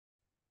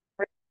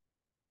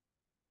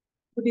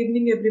Good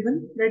evening,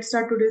 everyone. Let's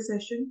start today's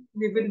session.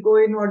 We will go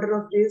in order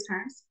of raised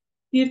hands.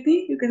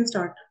 Kirti, you can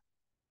start.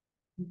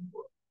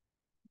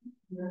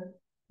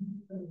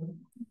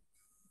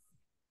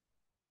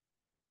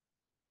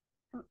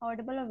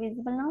 Audible or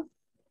visible now?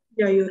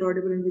 Yeah, you're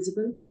audible and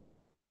visible.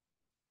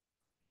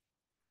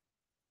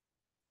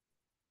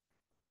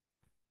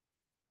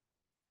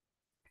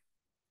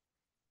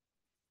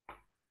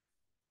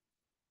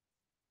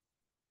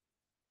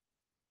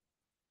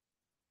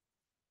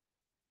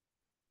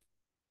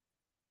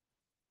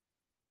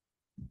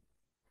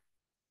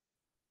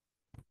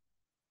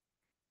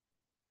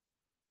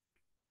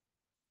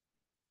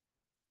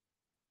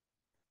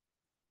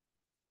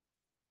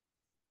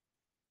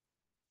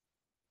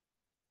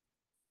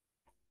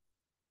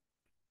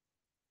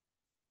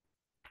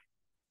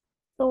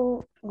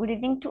 So, good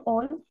evening to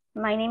all.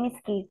 My name is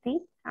Kirti.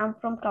 I'm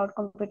from Cloud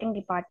Computing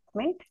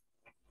Department.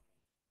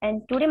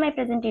 And today my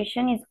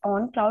presentation is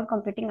on cloud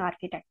computing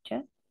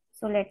architecture.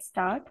 So, let's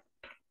start.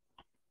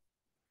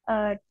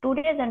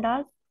 Today's agenda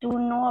is to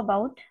know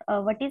about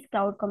what is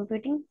cloud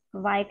computing,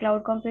 why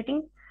cloud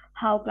computing,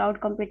 how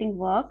cloud computing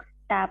works,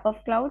 type of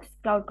clouds,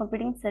 cloud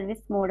computing service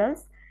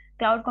models,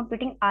 cloud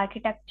computing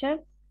architecture,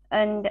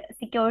 and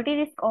security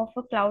risk of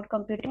cloud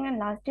computing, and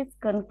last is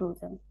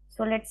conclusion.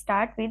 So let's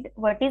start with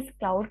what is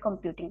cloud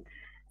computing.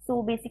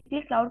 So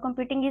basically, cloud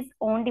computing is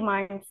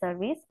on-demand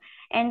service,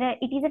 and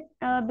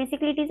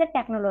basically it is a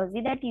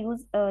technology that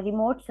use a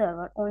remote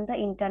server on the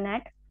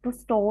internet to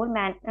store,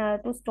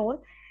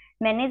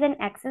 manage and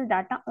access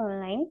data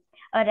online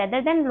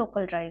rather than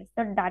local drives.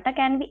 The data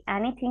can be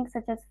anything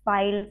such as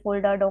file,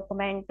 folder,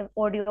 document,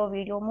 audio,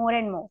 video, more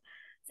and more.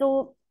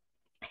 So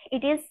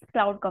it is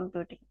cloud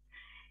computing.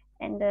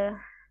 And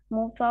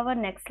move to our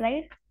next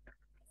slide.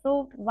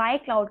 So why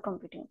cloud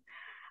computing?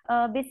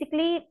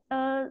 Basically,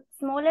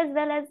 small as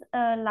well as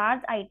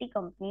large IT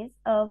companies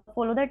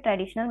follow the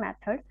traditional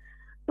method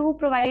to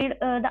provide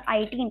the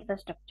IT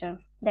infrastructure.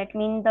 That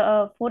means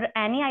for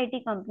any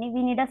IT company,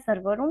 we need a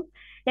server room.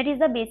 That is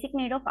the basic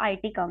need of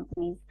IT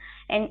companies.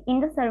 And in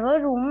the server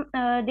room,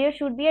 there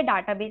should be a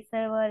database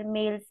server,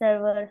 mail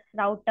server,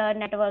 router,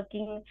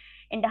 networking,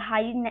 and a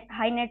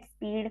high net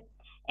speed,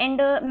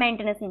 and a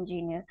maintenance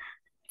engineer.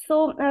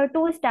 So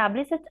to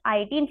establish such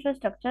IT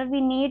infrastructure,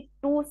 we need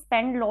to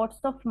spend lots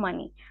of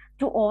money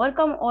to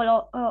overcome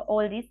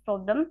all these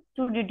problems.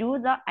 To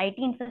reduce the IT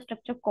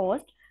infrastructure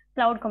cost,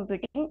 cloud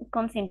computing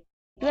comes into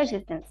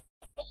existence.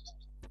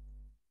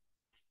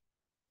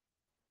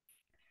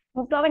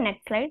 Move to our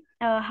next slide.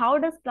 How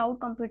does cloud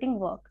computing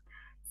work?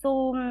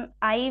 So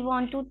I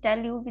want to tell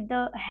you with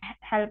the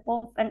help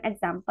of an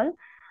example.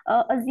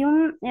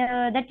 Assume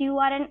that you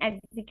are an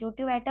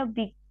executive at a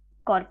big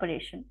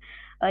corporation.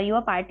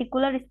 Your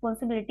particular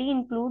responsibility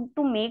include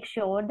to make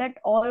sure that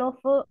all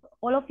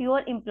of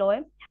your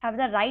employees have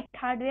the right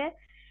hardware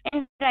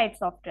and right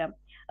software.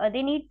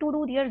 They need to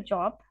do their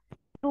job.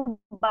 To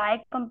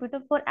buy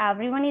computer for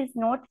everyone is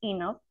not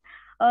enough.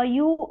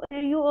 You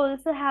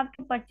also have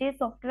to purchase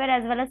software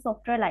as well as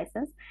software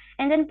license,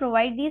 and then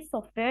provide these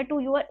software to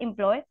your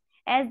employee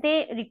as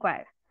they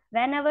require.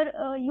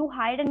 Whenever you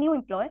hire a new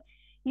employee,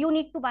 you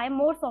need to buy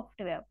more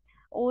software,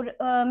 or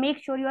make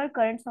sure your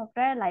current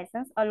software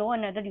license allow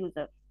another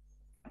user.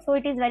 So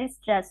it is very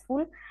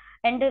stressful,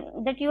 and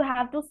that you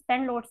have to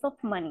spend lots of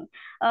money.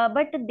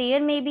 But there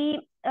may be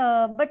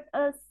but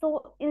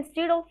so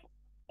instead of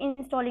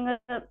installing a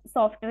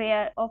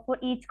software for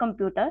each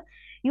computer,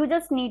 you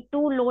just need to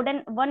load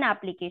one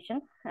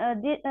application.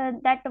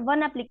 That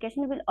one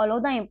application will allow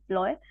the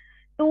employee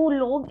to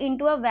log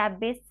into a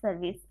web-based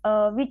service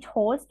which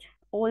hosts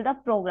all the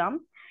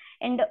program,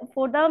 and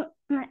for the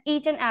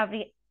each and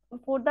every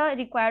for the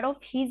required of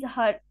his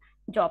her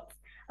jobs.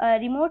 A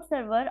remote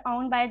server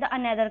owned by the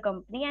another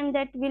company, and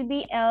that will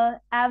be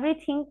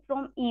everything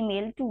from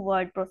email to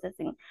word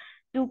processing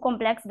to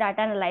complex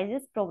data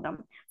analysis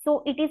program.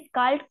 So it is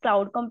called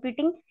cloud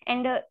computing,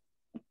 and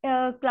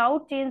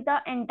cloud changed the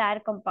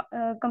entire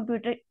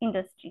computer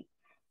industry.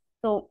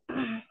 So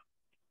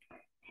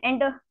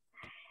and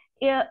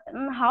yeah,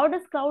 how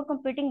does cloud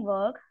computing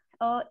work?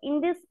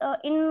 In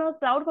a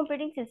cloud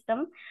computing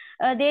system,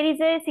 there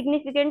is a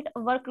significant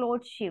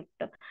workload shift.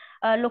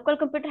 Local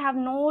computer have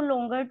no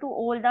longer to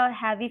all the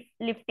heavy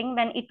lifting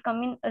when it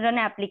come in run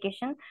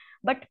application,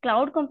 but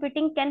cloud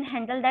computing can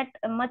handle that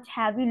much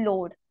heavy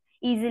load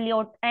easily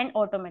and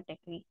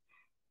automatically.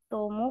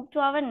 So move to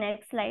our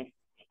next slide.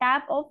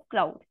 Type of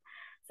cloud.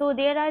 So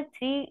there are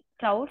three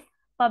clouds: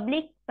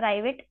 public,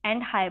 private,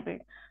 and hybrid.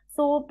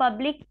 So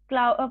public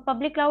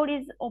cloud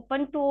is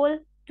open to all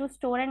to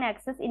store and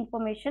access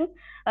information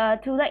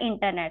through the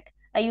internet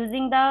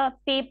using the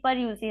pay per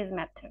usage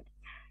method.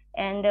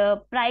 And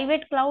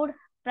private cloud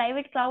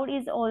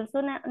is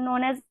also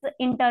known as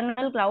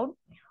internal cloud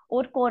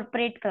or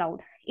corporate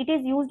cloud. It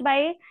is used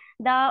by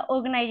the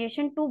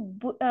organization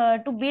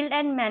to build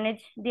and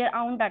manage their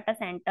own data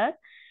center,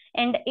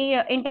 and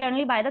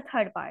internally by the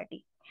third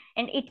party.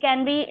 And it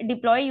can be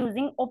deployed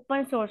using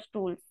open source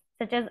tools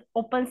such as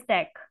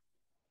OpenStack.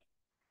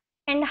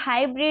 And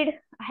hybrid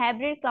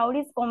cloud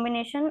is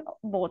combination of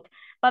both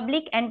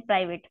public and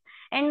private.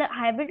 And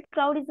hybrid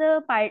cloud is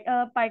a part.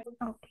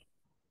 Okay.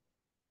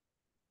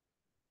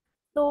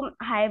 So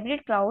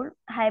hybrid cloud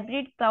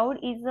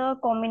is a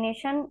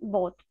combination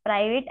both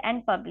private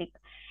and public,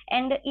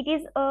 and it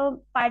is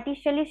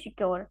partially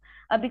secure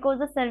because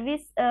the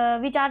service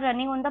which are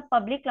running on the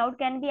public cloud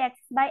can be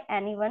accessed by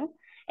anyone,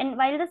 and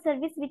while the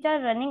service which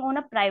are running on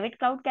a private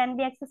cloud can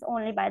be accessed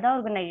only by the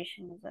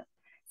organization user.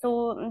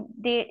 So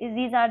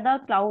these are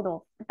the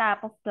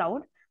type of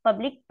cloud: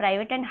 public,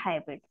 private, and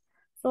hybrid.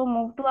 So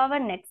move to our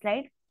next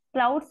slide.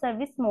 Cloud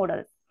service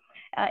models: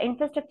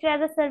 infrastructure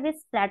as a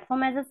service,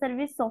 platform as a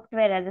service,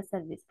 software as a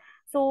service.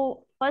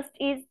 So first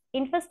is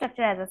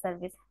infrastructure as a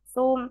service.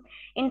 So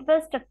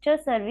infrastructure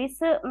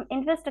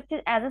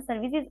as a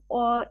service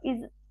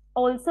is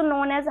also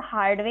known as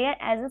hardware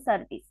as a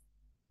service.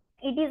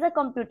 It is a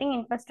computing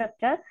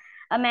infrastructure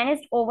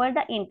managed over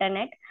the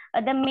internet.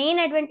 The main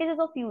advantages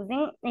of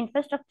using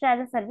infrastructure as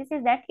a service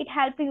is that it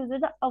helps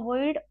users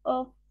avoid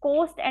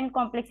cost and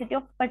complexity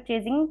of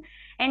purchasing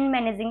and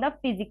managing the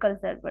physical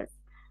servers.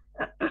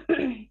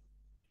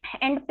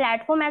 And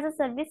platform as a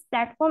service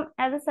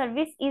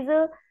is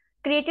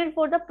created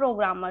for the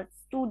programmers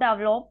to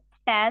develop,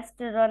 test,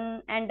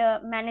 run, and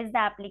manage the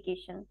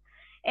application.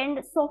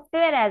 And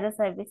software as a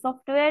service is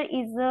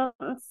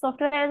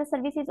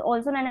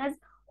also known as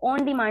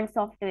on demand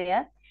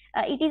software.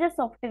 It is a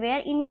software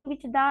in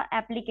which the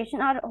application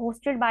are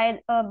hosted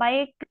by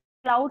a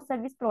cloud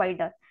service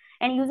provider,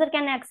 and user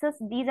can access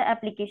these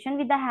application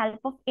with the help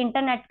of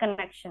internet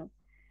connection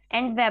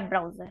and web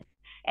browser.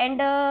 And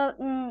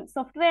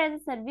software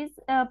as a service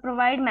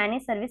provide many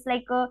service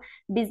like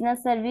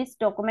business service,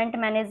 document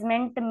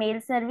management, mail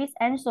service,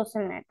 and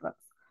social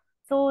networks.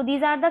 So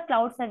these are the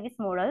cloud service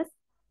models.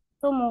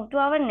 So move to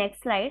our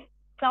next slide.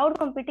 Cloud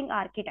computing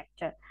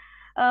architecture.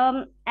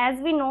 As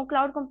we know,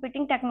 cloud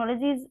computing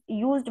technology is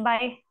used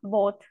by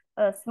both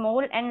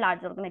small and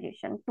large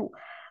organizations too.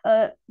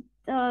 uh,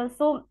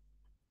 so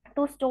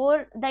to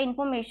store the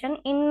information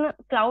in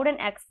cloud and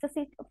access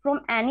it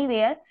from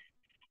anywhere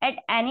at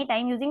any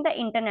time using the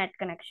internet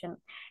connection.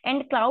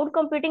 And cloud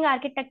computing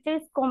architecture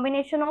is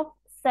combination of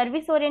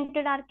service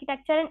oriented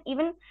architecture and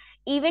even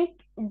event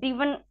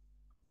driven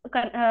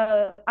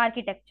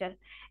architecture.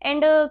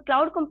 And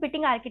cloud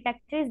computing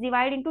architecture is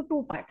divided into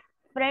two parts: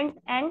 front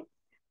and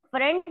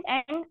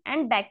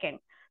back end.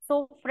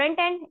 So front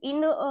end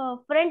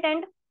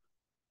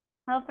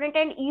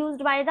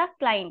used by the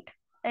client,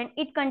 and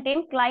it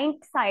contains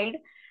client side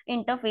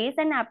interface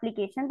and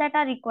application that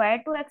are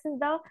required to access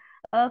the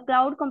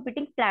cloud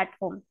computing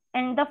platform.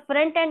 And the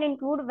front end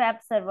include web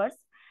servers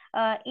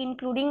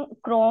including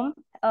Chrome,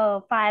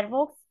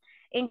 Firefox,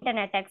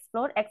 Internet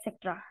Explorer,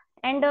 etc.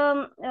 And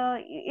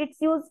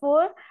it's used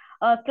for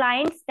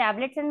clients,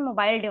 tablets, and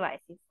mobile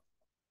devices.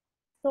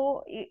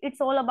 So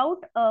it's all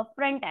about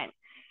front end.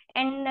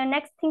 And the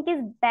next thing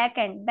is the back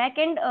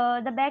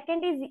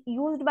end is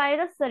used by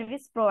the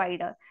service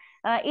provider.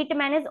 It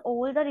manages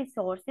all the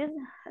resources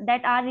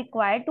that are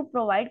required to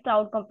provide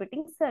cloud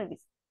computing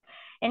service,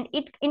 and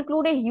it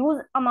include a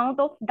huge amount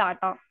of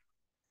data,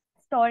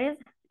 storage,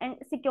 and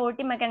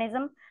security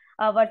mechanism,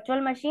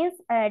 virtual machines,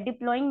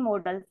 deploying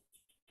models,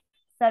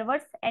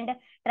 servers, and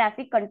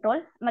traffic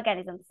control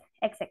mechanisms,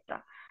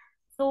 etc.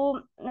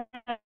 So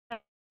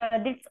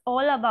it's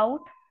all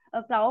about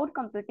cloud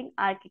computing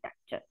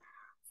architecture.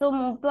 So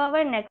move to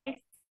our next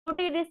slide,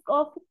 security risk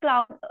of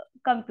cloud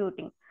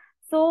computing.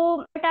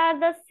 So what are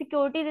the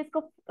security risk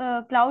of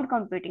cloud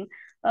computing?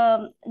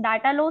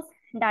 Data loss,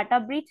 data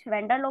breach,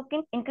 vendor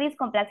lock-in, increased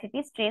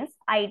complexity, strains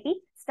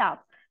IT staff.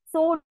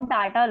 So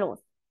data loss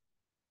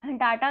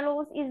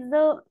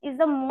is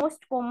the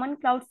most common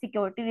cloud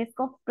security risk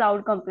of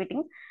cloud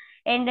computing,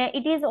 and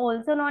it is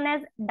also known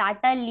as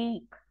data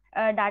leak.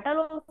 Data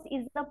loss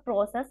is the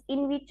process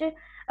in which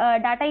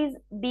data is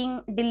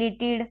being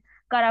deleted,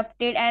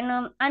 corrupted,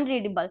 and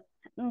unreadable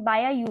by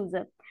a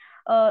user,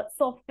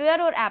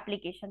 software, or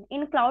application.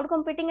 In cloud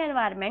computing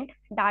environment,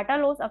 data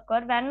loss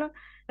occur when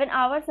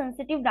our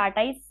sensitive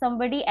data is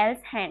somebody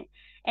else's hand,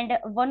 and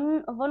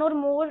one or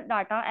more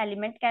data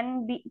element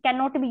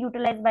cannot be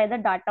utilized by the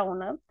data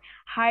owner.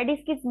 Hard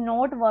disk is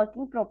not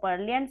working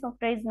properly, and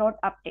software is not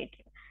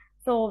updated.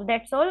 So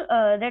that's all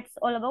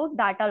about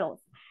data loss.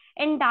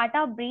 And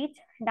data breach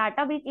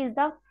is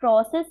the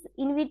process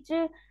in which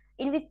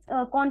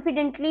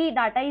confidently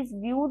data is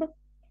viewed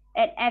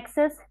and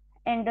accessed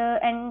and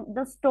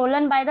the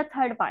stolen by the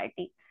third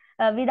party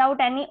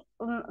without any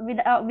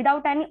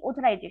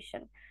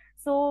authorization.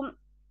 So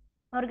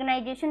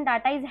organization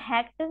data is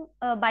hacked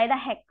by the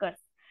hackers.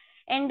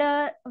 And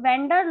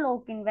vendor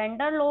lock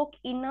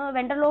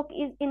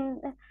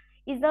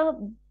is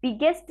the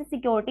biggest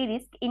security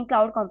risk in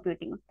cloud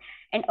computing.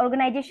 And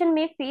organization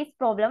may face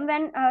problem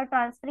when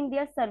transferring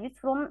their service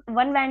from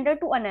one vendor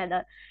to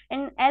another,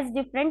 and as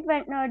different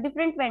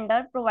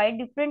vendor provide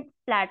different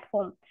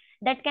platform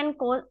that can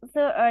cause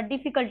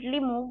difficulty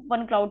move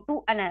one cloud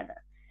to another.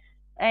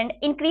 And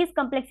increase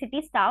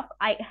complexity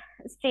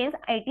strains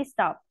IT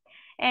staff.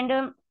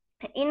 And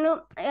In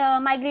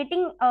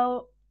migrating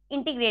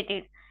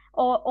integrated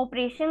or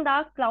operation,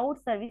 the cloud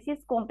service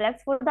is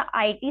complex for the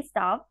IT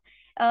staff.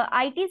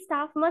 IT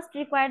staff must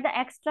require the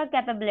extra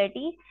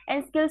capability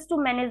and skills to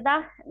manage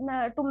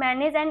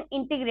and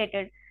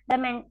integrated the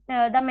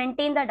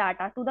maintain the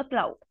data to the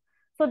cloud.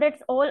 So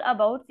that's all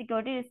about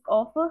security risk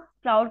of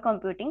cloud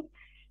computing.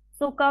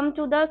 So come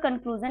to the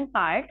conclusion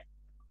part.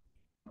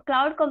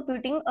 Cloud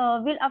computing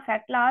will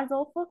affect large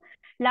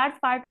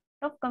part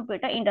of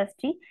computer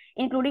industry,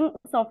 including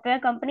software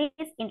companies,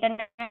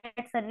 internet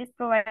service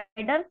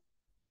provider.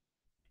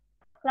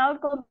 Cloud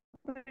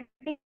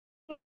computing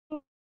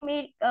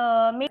may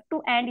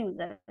to end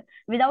user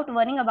without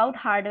worrying about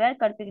hardware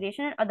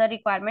configuration and other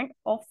requirement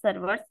of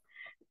servers.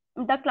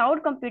 The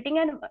cloud computing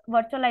and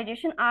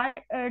virtualization are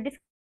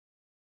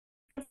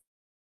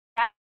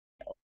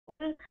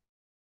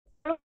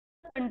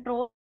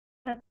control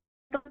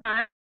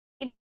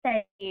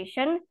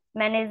installation,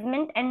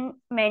 management, and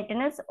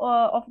maintenance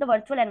of the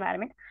virtual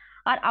environment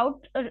are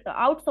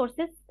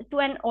outsources to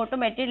an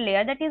automated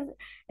layer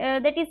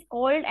that is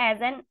called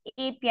as an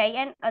API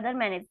and other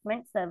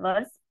management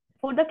servers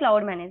for the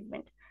cloud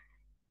management.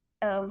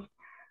 Um,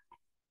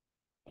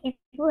 if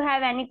you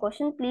have any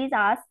question, please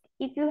ask.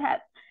 If you have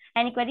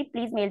any query,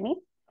 please mail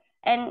me.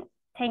 And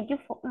thank you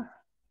for.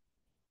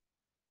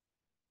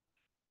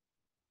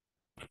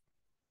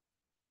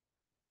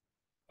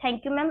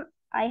 Thank you, ma'am.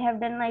 I have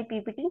done my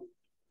PPT.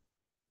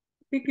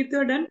 Okay, Kirti,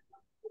 you're done.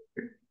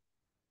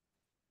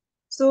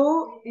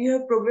 So you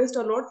have progressed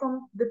a lot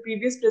from the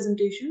previous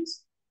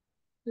presentations.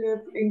 You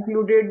have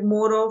included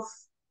more of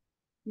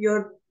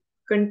your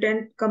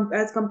content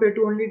as compared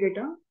to only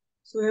data.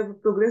 So you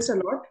have progressed a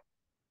lot.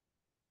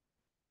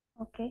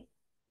 Okay.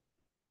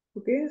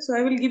 Okay, so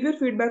I will give your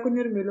feedback on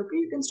your mail. Okay,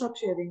 you can stop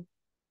sharing.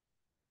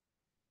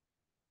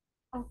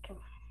 Okay.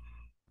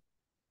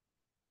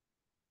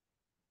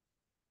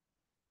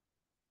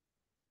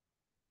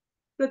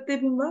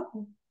 Prathibimba,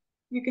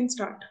 you can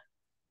start.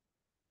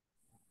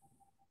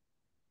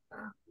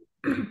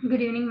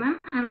 Good evening, ma'am.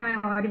 Am I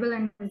audible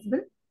and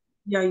visible?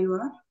 Yeah, you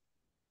are.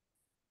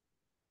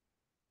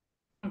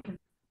 Thank you.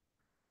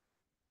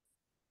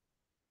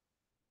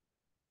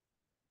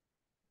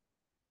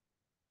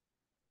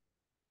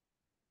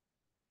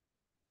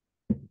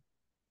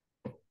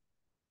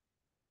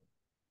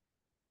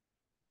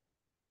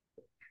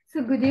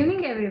 So, good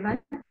evening, everyone.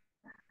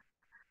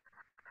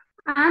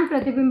 I'm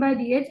Prathibimba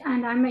DH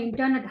and I'm an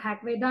intern at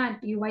Hackveda and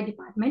UI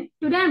department.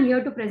 Today, I'm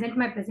here to present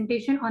my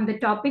presentation on the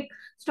topic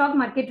stock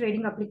market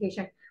trading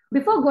application.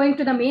 Before going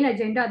to the main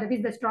agenda, that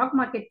is the stock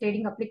market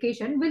trading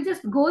application, we'll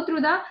just go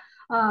through the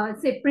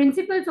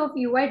principles of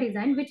UI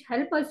design, which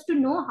help us to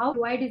know how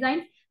UI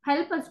designs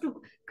help us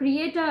to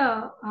create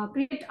a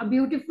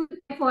beautiful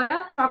for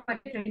a stock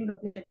market trading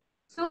application.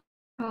 So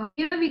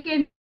here we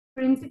can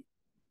excuse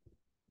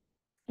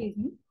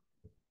me.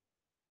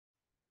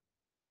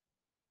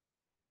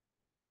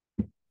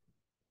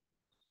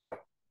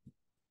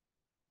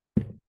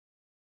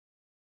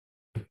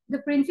 The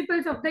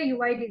principles of the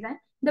UI design.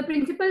 The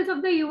principles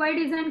of the UI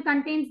design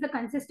contains the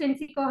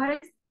consistency,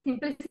 coherence,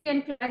 simplicity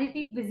and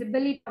clarity,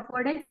 visibility,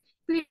 affordance,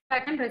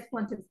 feedback and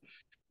responsiveness.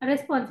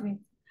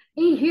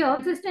 In here,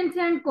 consistency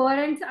and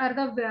coherence are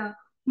the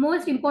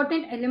most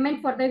important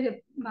element for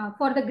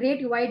the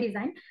great UI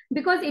design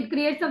because it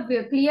creates a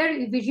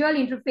clear visual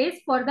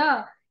interface for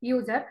the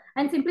user,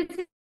 and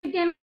simplicity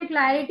and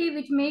clarity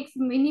which makes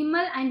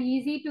minimal and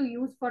easy to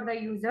use for the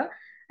user,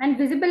 and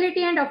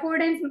visibility and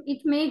affordance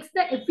it makes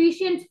the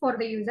efficient for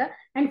the user,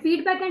 and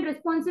feedback and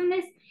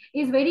responsiveness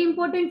is very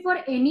important for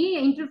any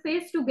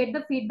interface to get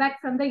the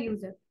feedback from the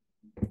user.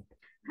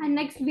 And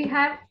next we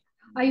have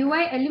a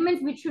UI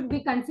elements which should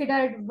be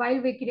considered while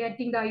we're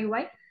creating the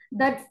UI.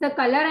 That's the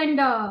color and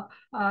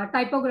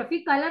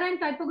typography. Color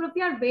and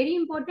typography are very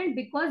important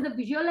because the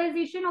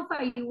visualization of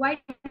a UI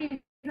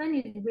design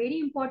is very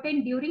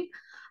important during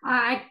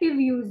active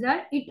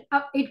user. It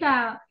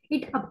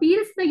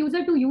appeals the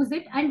user to use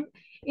it, and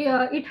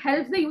it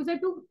helps the user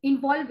to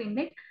involve in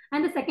it.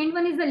 And the second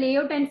one is the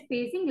layout and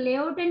spacing.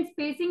 Layout and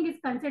spacing is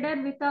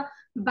considered with a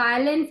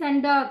balance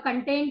and the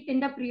content in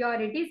the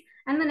priorities.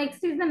 And the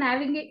next is the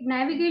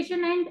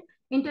navigation and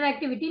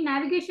interactivity.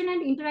 Navigation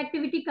and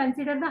interactivity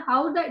consider the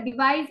how the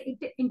device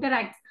it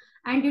interacts,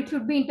 and it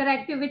should be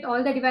interactive with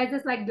all the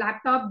devices like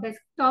laptop,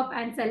 desktop,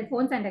 and cell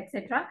phones, and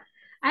etc.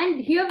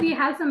 And here we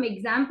have some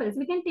examples.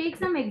 We can take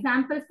some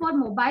examples for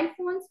mobile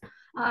phones.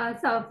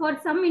 So for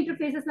some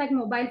interfaces like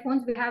mobile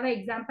phones, we have an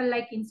example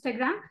like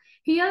Instagram.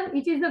 Here,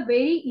 it is a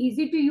very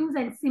easy to use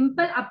and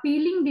simple,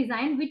 appealing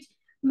design, which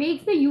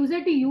makes the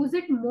user to use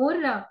it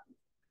more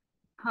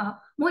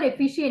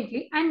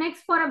efficiently. And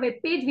next, for a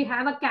web page, we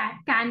have a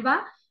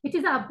Canva, which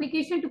is an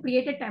application to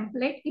create a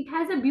template. It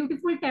has a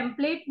beautiful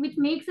template which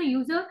makes a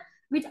user,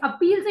 which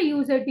appeals a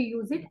user to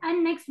use it.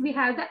 And next, we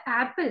have the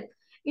Apple.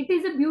 It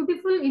is a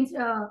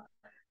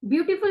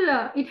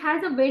it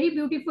has a very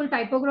beautiful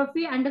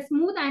typography and a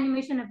smooth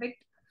animation effect,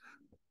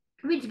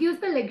 which gives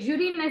the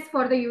luxuriness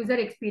for the user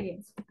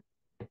experience.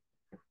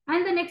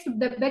 And the next,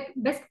 the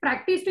best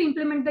practice to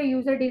implement the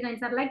user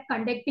designs are like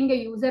conducting a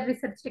user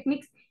research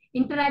techniques,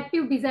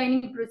 interactive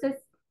designing process,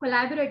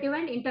 collaborative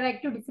and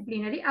interactive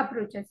disciplinary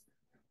approaches.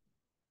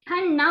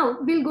 And now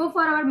we'll go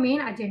for our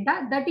main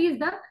agenda, that is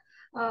the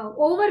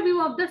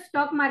overview of the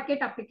stock market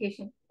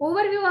application.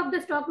 Overview of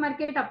the stock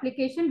market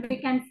application, we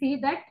can see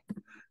that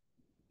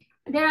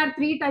there are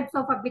three types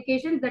of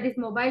applications, that is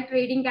mobile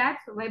trading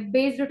apps,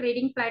 web-based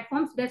trading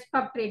platforms,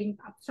 desktop trading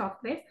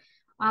software.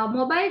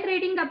 Mobile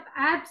trading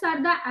apps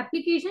are the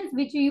applications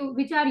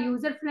which are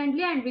user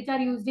friendly and which are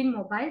used in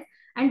mobiles,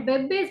 and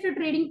web-based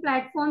trading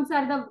platforms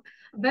are the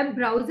web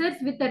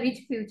browsers with the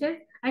rich features,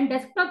 and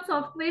desktop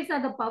softwares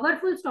are the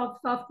powerful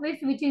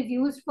softwares which is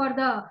used for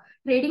the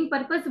trading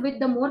purpose with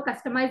the more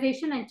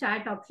customization and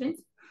chat options.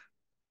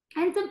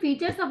 And some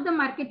features of the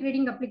market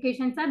trading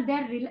applications are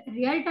their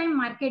real-time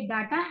market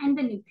data and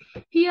the news.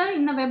 Here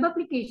in the web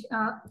application,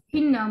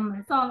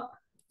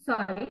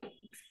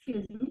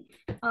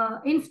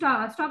 in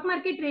stock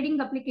market trading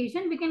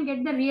application, we can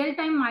get the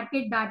real-time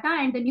market data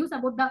and the news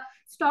about the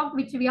stock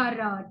which we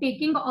are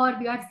taking or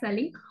we are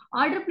selling.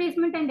 Order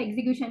placement and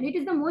execution, it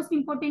is the most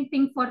important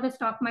thing for the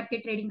stock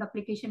market trading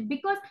application,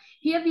 because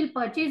here we'll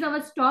purchase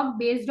our stock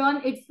based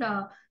on its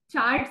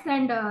charts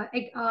and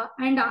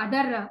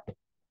other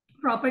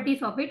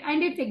properties of it,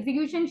 and its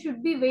execution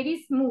should be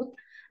very smooth.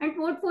 And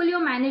portfolio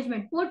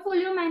management,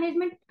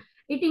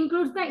 it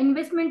includes the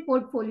investment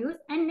portfolios.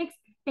 And next,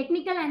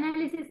 technical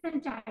analysis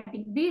and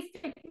chatting. These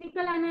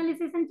technical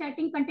analysis and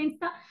chatting contains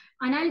the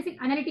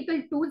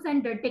analytical tools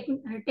and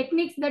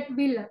techniques that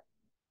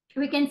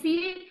we can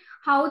see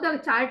how the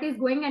chart is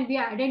going and we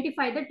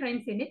identify the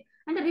trends in it.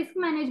 And the risk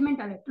management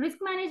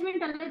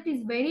alert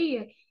is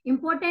very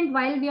important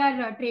while we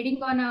are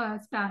trading on a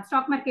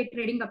stock market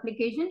trading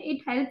application.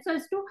 It helps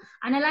us to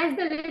analyze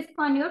the risk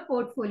on your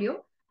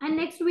portfolio. And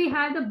next, we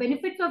have the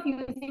benefits of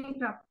using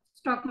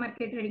stock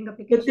market trading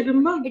application.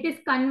 Prathibimba, It is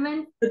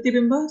convenient.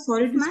 Prathibimba,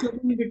 sorry Yes, to ma'am. stop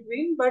in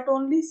between, but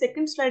only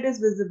second slide is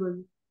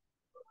visible.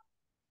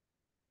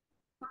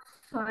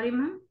 Sorry,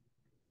 ma'am.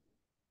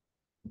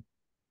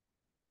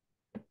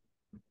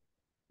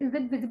 Is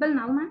it visible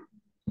now, ma'am?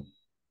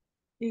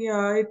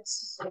 Yeah,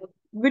 it's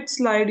which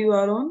slide you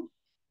are on?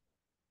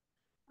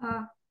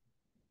 I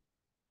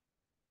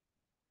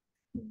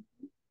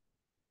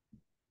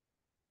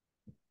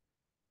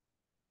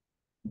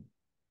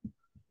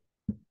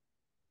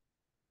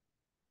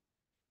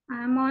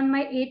am on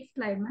my 8th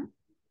slide, ma'am.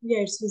 Yeah,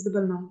 it's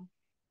visible now.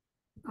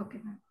 Okay,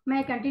 ma'am. May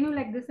I continue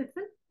like this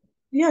itself?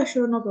 Yeah,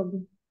 sure, no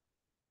problem.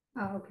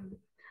 Okay.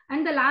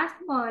 And the last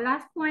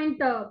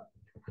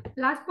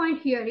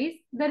point here is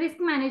the risk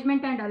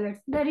management and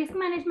alerts. The risk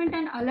management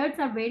and alerts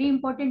are very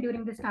important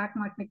during the stock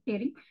market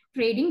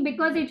trading,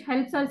 because it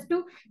helps us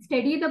to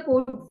study the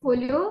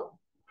portfolio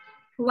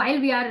while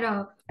we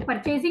are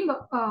purchasing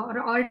or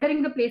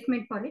ordering the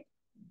placement for it.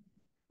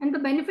 And the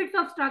benefits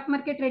of stock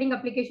market trading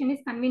application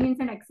is convenience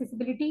and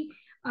accessibility,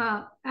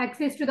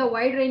 access to the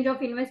wide range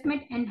of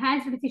investment,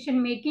 enhanced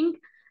decision making,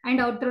 and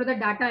out through the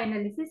data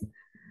analysis.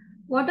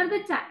 What are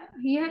the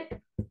here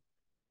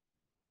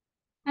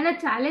and the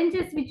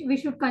challenges which we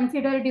should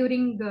consider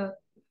during the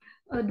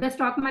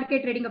stock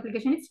market trading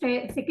application is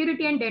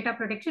security and data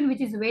protection,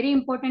 which is very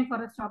important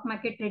for a stock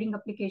market trading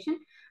application,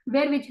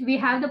 which we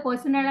have the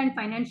personal and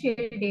financial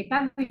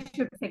data, we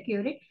should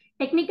secure it.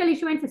 Technical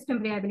issue and system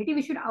reliability,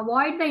 we should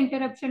avoid the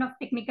interruption and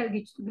technical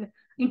glitches.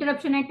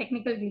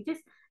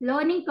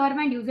 Learning curve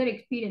and user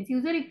experience.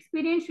 User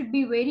experience should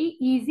be very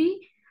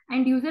easy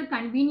and user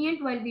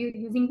convenient while we are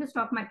using the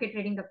stock market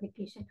trading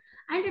application.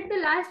 And at the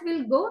last,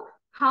 we'll go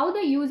how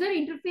the user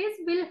interface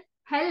will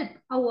help,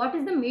 or what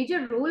is the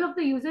major role of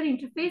the user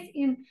interface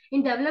in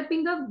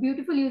developing a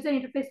beautiful user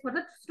interface for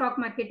the stock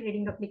market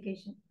trading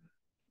application.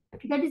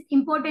 That is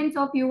importance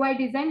of UI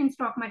design in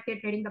stock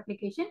market trading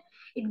application.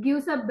 It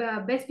gives a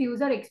best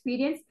user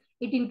experience.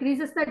 It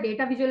increases the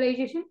data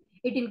visualization.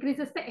 It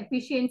increases the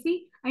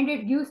efficiency, and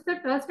it gives the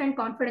trust and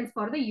confidence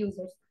for the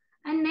users.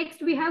 And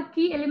next, we have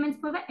key elements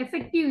for the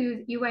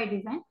effective UI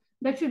design.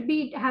 That should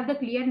be have the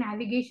clear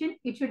navigation.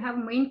 It should have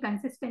main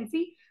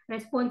consistency,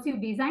 responsive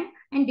design,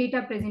 and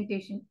data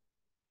presentation.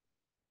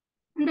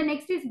 And the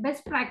next is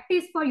best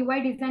practice for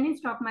UI design in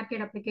stock market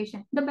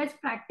application. The best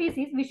practice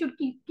is we should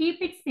keep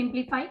it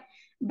simplified,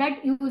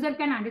 that user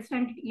can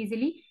understand it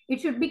easily. It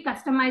should be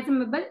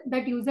customizable,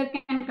 that user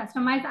can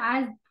customize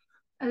as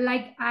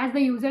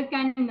the user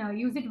can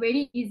use it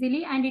very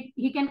easily, and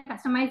he can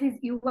customize his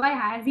UI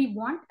as he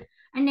want.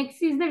 And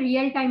next is the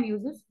real-time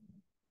users.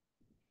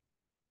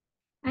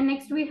 And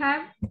next we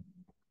have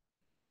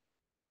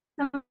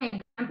some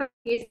example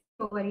cases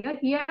over here.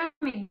 Here are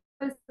some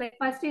examples. Like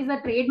first is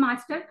a trade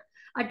master.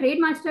 A trade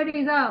master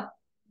is a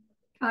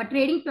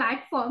trading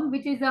platform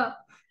which is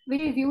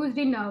used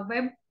in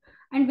web,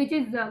 and which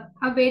is a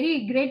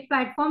very great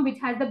platform which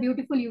has the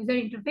beautiful user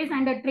interface.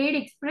 And a trade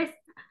express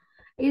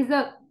is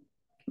a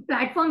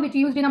platform which is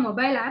used in a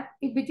mobile app,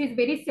 which is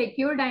very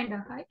secured and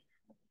high.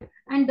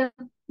 And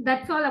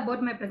that's all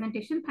about my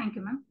presentation. Thank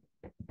you, ma'am.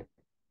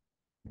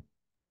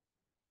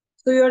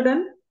 So you're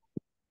done?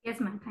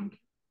 Yes, ma'am. Thank you.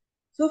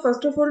 So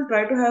first of all,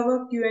 try to have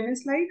a Q&A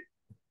slide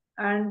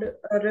and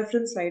a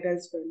reference slide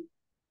as well.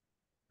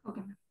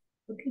 Okay.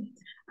 Okay.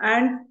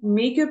 And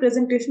make your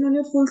presentation on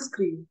your full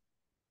screen.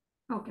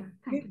 Okay.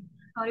 Thank Okay. you.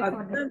 Sorry Other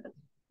for than, that.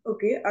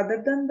 okay.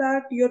 Other than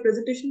that, your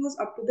presentation was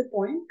up to the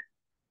point,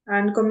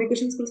 and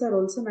communication skills are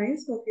also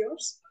nice of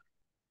yours.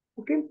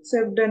 Okay. So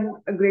you've done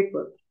a great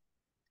work.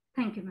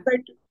 Thank you, ma'am.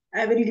 But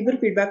I will give you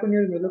feedback on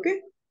your email.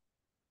 Okay.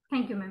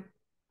 Thank you, ma'am.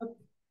 Okay.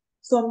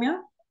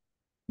 Somya,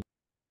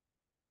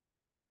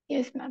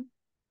 Yes, ma'am.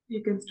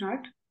 you can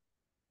start.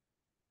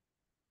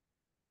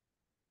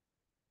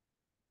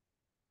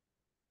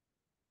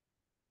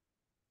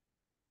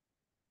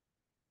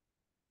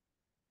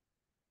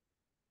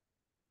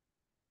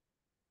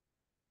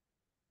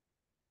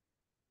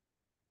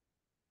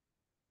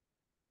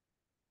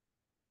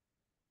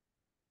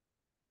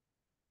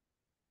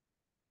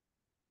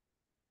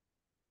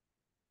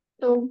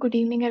 So, good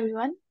evening,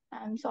 everyone.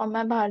 I'm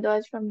Somya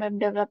Bhardwaj from Web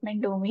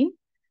Development domain.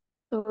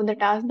 So, the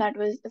task that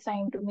was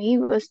assigned to me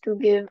was to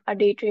give a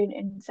day trade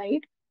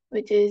insight,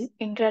 which is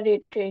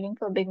intraday trading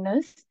for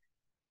beginners.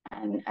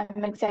 And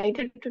I'm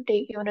excited to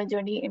take you on a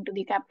journey into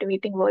the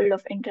captivating world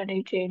of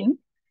intraday trading,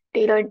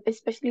 tailored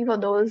especially for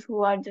those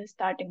who are just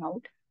starting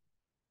out.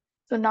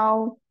 So,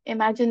 now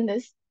imagine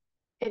this.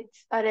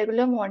 It's a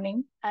regular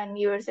morning, and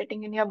you are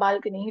sitting in your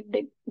balcony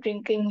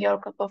drinking your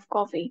cup of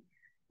coffee.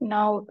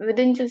 Now,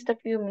 within just a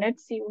few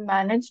minutes, you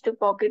manage to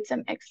pocket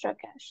some extra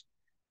cash,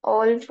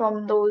 all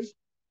from those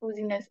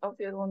coziness of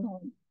your own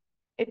home.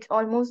 It's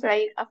almost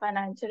like a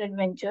financial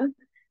adventure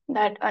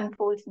that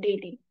unfolds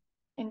daily.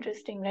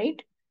 Interesting,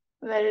 right?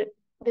 Well,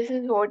 this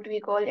is what we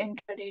call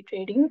intraday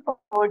trading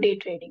or day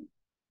trading.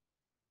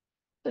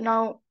 So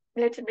now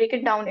let's break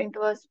it down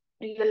into a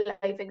real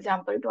life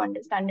example to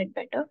understand it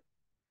better.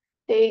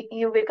 Say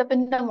you wake up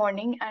in the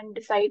morning and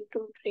decide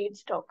to trade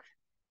stocks.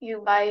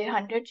 You buy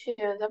 100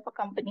 shares of a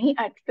company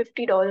at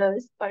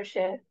 $50 per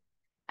share.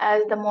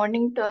 As the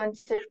morning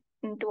turns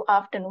into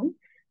afternoon,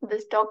 the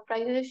stock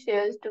prices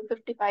shares to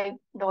 $55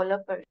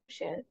 per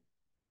share.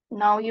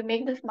 Now you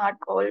make the smart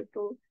call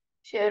to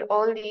share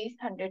all these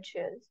 100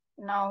 shares.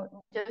 Now,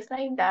 just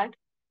like that,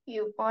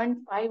 you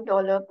earn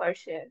 $5 per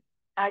share,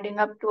 adding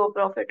up to a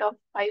profit of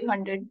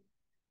 $500.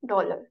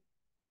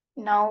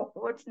 Now,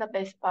 what's the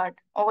best part?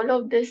 All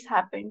of this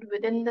happened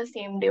within the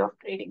same day of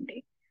trading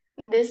day.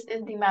 This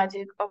is the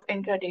magic of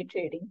intraday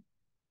trading.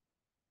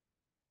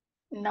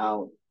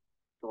 Now,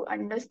 to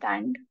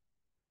understand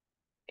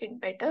it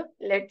better,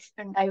 let's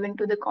dive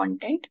into the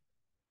content.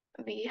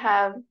 We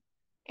have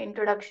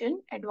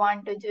introduction,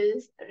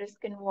 advantages,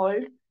 risk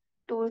involved,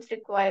 tools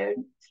required,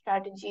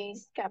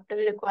 strategies,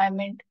 capital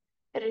requirement,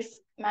 risk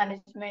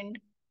management,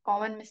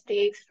 common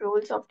mistakes,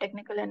 rules of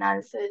technical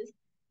analysis,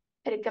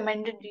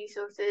 recommended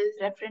resources,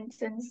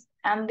 references,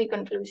 and the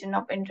conclusion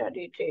of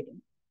intraday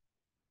trading.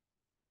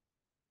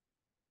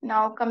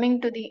 Now,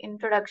 coming to the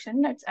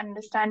introduction, let's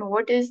understand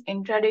what is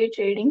intraday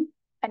trading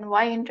and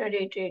why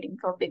intraday trading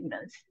for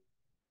beginners.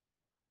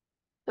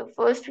 So,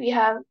 first we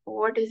have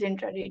what is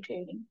intraday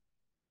trading.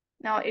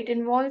 Now, it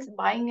involves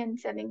buying and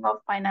selling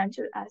of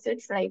financial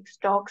assets like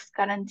stocks,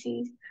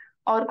 currencies,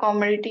 or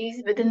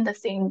commodities within the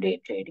same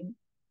day trading.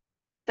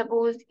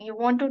 Suppose you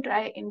want to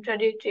try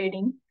intraday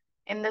trading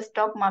in the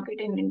stock market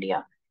in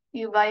India.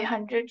 You buy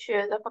 100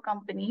 shares of a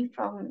company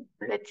from,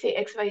 let's say,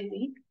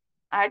 XYZ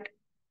at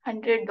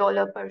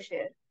 $100 per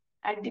share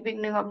at the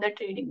beginning of the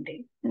trading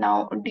day.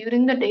 Now,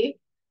 during the day,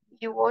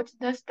 you watch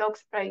the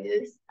stock's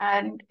prices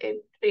and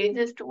it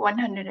raises to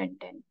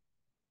 110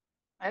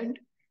 and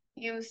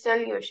you sell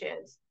your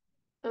shares.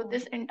 So,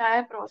 this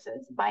entire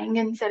process, buying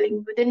and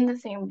selling within the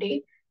same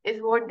day,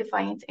 is what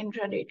defines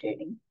intraday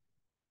trading.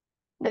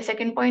 The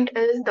second point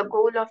is the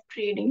goal of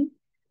trading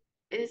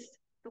is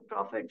to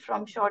profit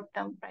from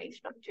short-term price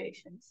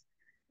fluctuations.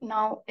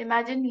 Now,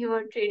 imagine you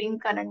are trading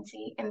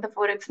currency in the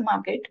forex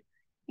market.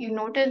 You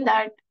notice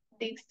that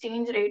the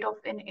exchange rate of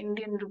an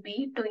Indian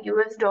rupee to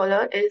US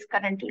dollar is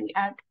currently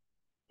at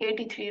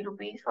 83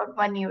 rupees for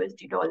 1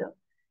 USD dollar.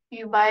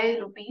 You buy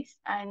rupees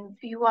and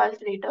few hours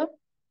later,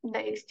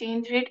 the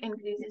exchange rate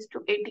increases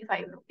to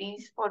 85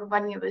 rupees for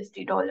 1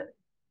 USD dollar.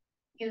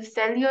 You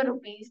sell your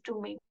rupees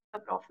to make a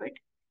profit.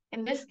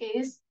 In this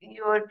case,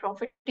 you are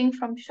profiting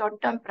from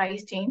short-term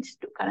price change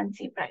to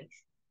currency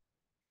price.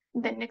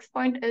 The next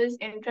point is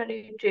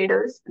intraday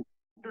traders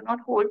do not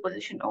hold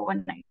position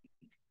overnight.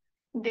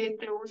 They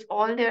close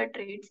all their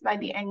trades by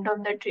the end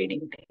of the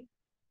trading day.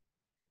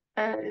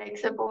 Like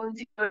suppose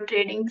you're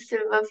trading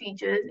silver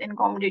futures in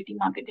commodity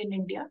market in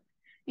India.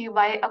 You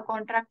buy a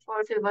contract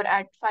for silver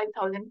at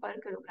 5,000 per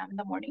kilogram in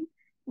the morning.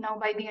 Now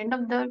by the end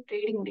of the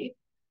trading day,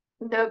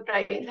 the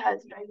price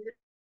has risen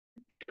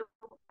to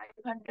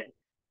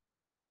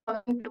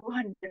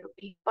 1,200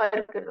 rupees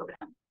per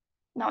kilogram.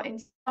 Now,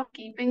 instead of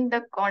keeping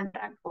the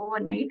contract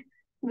overnight,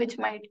 which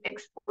might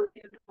expose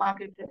you to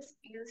market risk,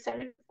 you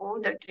sell it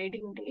before the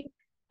trading day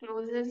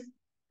closes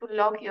to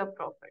lock your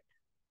profit.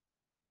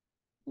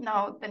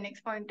 Now, the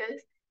next point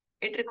is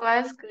it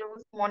requires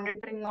close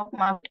monitoring of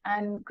market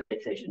and good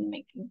decision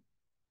making.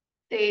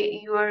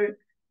 Say you are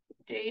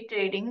day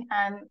trading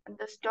and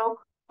the stock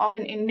of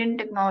an Indian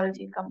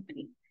technology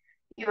company.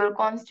 You're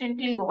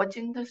constantly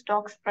watching the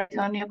stock's price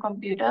on your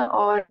computer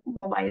or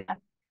mobile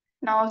app.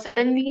 Now,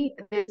 suddenly,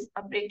 there's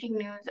a breaking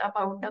news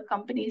about the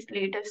company's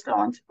latest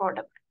launch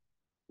product.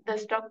 The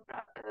stock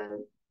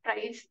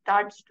price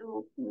starts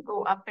to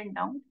go up and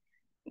down.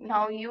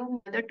 Now,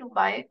 you whether to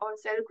buy or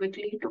sell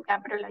quickly to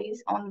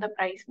capitalize on the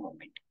price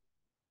movement.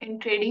 In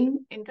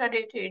trading,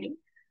 intraday trading,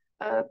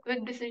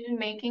 quick decision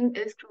making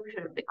is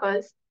crucial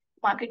because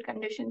market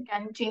condition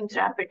can change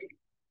rapidly.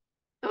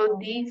 So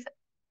these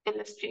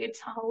illustrates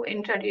how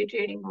intraday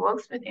trading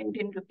works with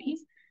Indian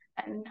rupees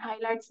and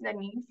highlights the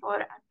need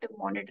for active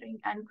monitoring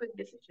and quick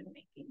decision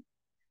making.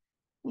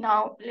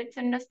 Now let's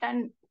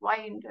understand why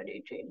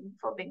intraday trading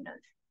for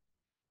beginners.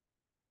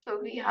 So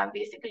we have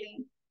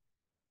basically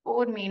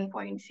four main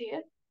points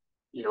here: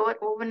 lower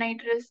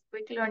overnight risk,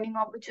 quick learning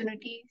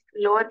opportunities,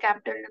 lower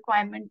capital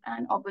requirement,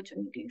 and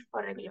opportunities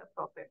for regular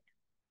profit.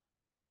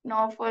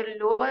 Now, for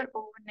lower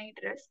overnight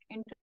risk,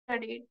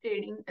 intraday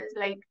trading is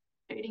like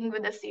trading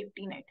with a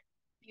safety net.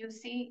 You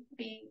see,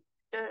 we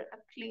are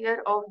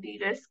clear of the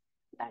risk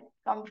that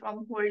come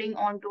from holding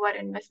on to our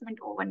investment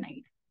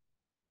overnight.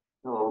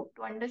 So,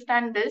 to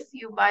understand this,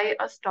 you buy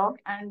a stock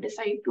and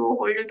decide to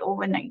hold it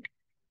overnight.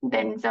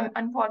 Then some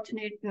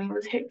unfortunate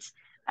news hits,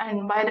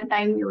 and by the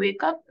time you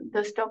wake up,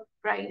 the stock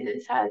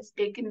prices has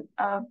taken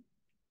a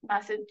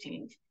massive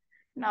change.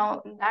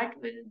 Now, that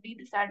will be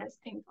the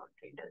saddest thing for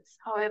traders.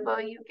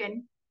 However, you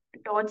can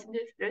dodge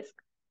this risk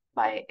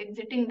by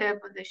exiting their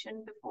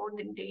position before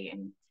the day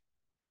ends.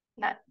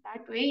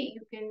 That way,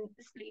 you can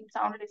sleep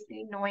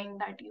soundlessly knowing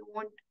that you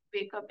won't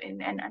wake up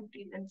in an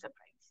unpleasant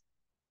surprise.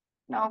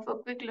 Now, for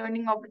quick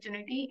learning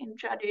opportunity,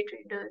 intraday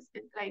traders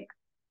is like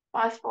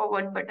fast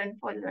forward button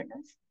for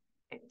learners.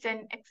 It's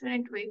an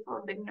excellent way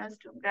for beginners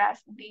to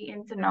grasp the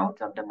ins and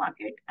outs of the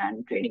market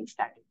and trading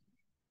strategy.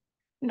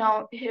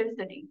 Now, here's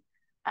the deal.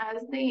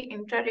 As the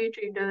intraday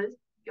traders,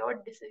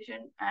 your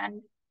decision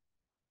and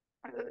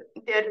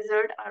their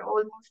result are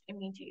almost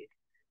immediate.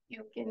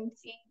 You can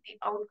see the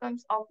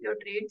outcomes of your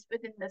trades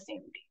within the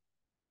same day.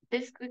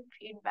 This quick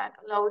feedback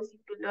allows you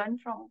to learn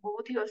from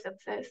both your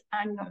success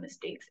and your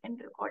mistakes in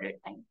recorded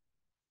time.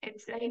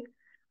 It's like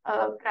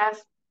a crash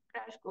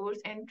course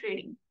in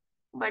trading,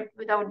 but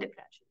without the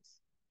crashes.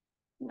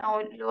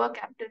 Now, lower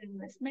capital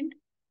investment.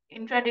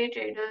 Intraday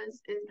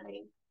traders is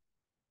like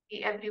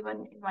the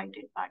everyone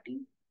invited party.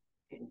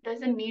 It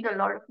doesn't need a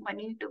lot of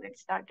money to get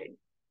started.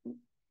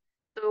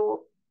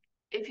 So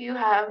if you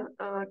have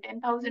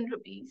 10,000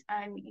 rupees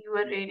and you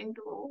are raring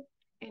to go,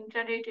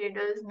 intraday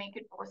traders make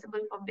it possible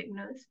for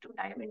beginners to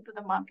dive into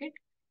the market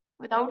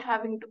without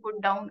having to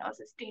put down a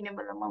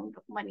sustainable amount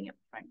of money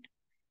upfront.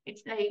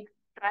 It's like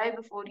try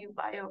before you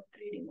buy a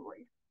trading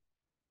world.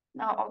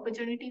 Now,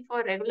 opportunity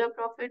for regular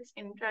profits,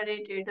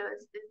 intraday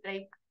traders is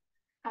like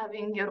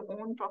having your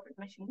own profit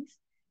machines.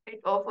 It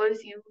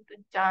offers you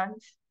the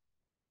chance.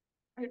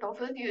 It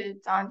offers you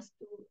a chance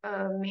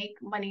to make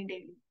money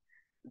daily,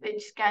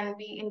 which can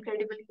be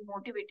incredibly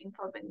motivating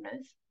for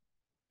beginners.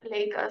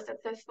 Like a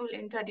successful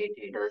intraday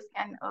traders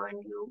can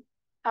earn you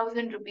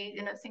 1,000 rupees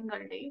in a single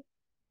day.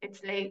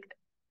 It's like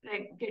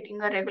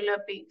getting a regular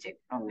paycheck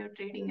from your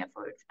trading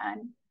efforts.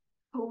 And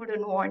who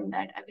wouldn't want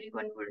that?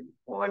 Everyone would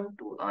want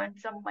to earn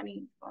some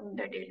money on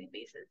their daily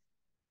basis.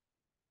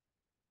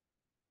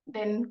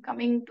 Then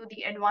coming to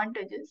the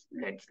advantages,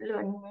 let's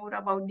learn more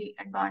about the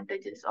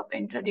advantages of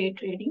intraday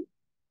trading.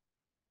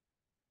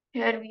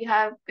 Here we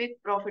have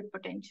quick profit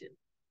potential.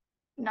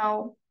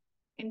 Now,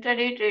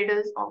 intraday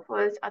traders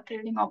offers a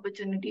thrilling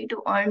opportunity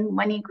to earn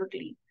money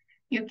quickly.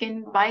 You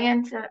can buy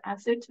and sell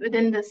assets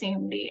within the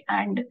same day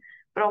and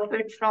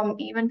profit from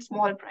even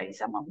small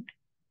price amount.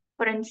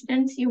 For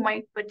instance, you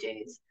might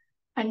purchase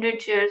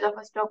 100 shares of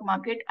a stock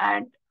market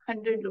at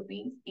 100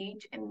 rupees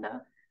each in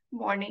the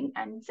morning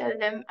and sell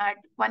them at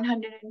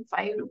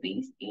 105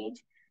 rupees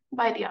each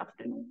by the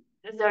afternoon,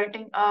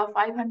 resulting a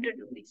 500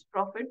 rupees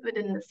profit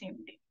within the same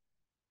day.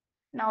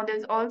 Now,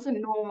 there's also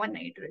no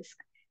overnight risk.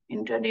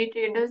 Intraday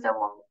traders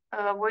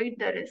avoid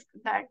the risk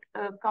that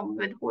come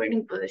with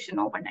holding position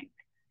overnight.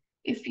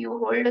 If you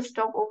hold a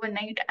stock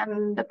overnight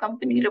and the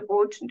company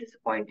reports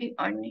disappointing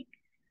earning,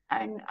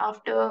 and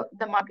after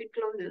the market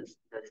closes,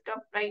 the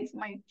stock price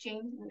might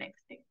change the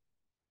next day.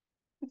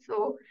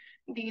 So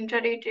the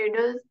intraday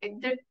traders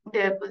exit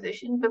their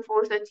position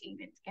before such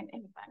events can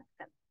impact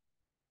them.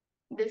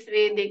 This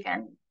way, they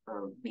can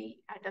be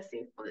at a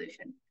safe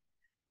position.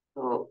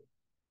 So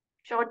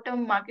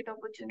short-term market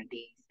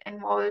opportunities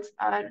involves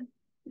are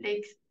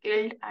like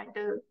skilled at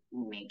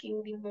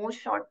making the most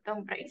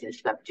short-term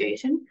prices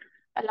fluctuation,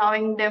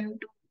 allowing them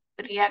to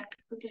react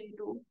quickly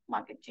to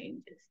market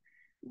changes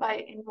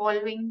by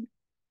involving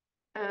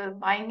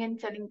buying and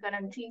selling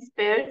currencies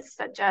pairs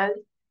such as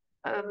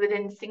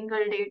within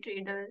single day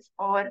traders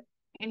or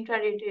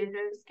intraday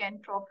traders can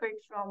profit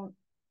from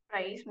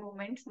price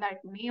movements that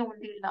may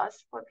only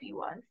last for a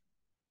few hours.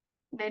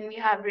 Then we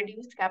have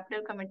reduced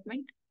capital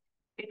commitment.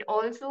 It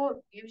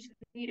also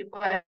usually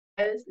requires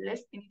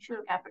less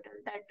initial capital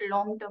that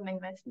long-term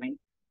investment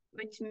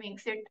which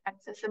makes it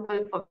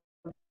accessible for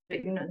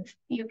beginners.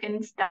 You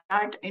can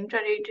start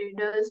intraday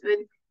traders with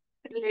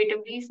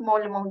relatively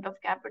small amount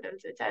of capital,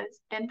 such as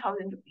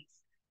 10,000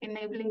 rupees,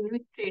 enabling new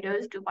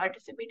traders to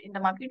participate in the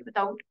market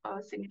without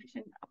a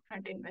significant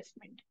upfront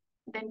investment.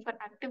 Then, for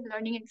active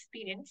learning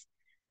experience,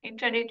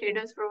 intraday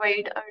traders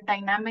provide a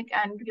dynamic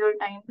and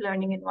real-time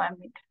learning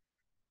environment.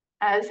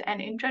 As an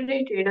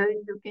intraday trader,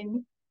 you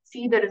can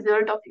see the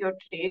result of your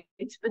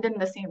trades within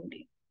the same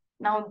day.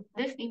 Now,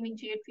 this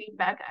immediate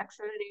feedback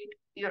accelerates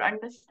your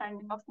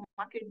understanding of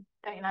market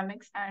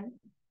dynamics and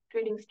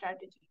trading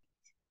strategies.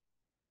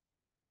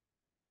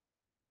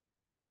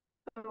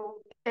 So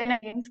then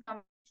again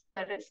comes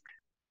the risk,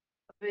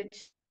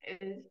 which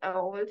is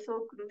also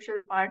a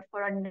crucial part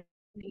for understanding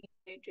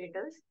intraday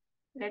traders.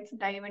 Let's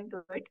dive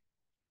into it.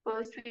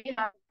 First, we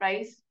have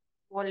price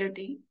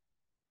volatility.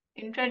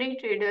 Intraday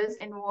traders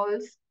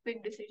involves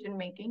quick decision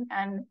making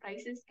and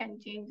prices can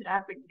change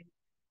rapidly,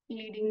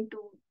 leading to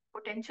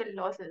potential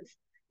losses.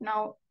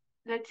 Now,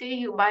 let's say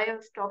you buy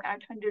a stock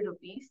at 100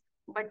 rupees,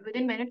 but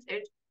within minutes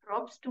it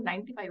drops to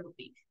 95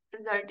 rupees,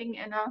 resulting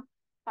in a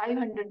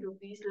 500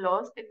 rupees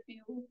loss if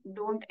you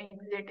don't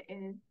exit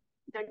in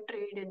the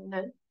trade in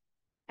the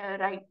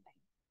right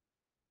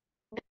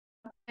time.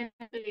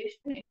 Manipulation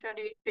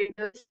intraday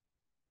traders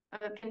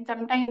can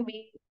sometimes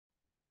be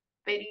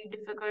very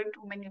difficult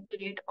to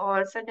manipulate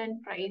or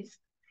sudden price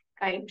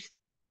spikes.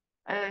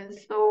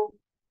 So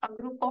a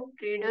group of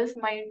traders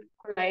might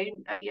collide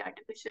the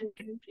artificial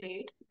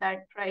inflate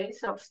that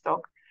price of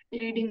stock,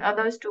 leading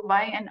others to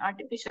buy an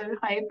artificial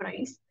high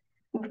price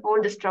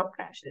before the stock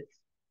crashes.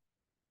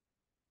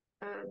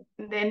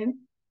 Then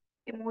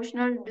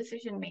emotional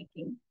decision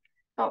making.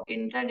 So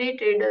intraday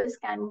traders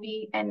can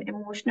be an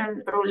emotional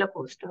roller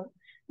coaster.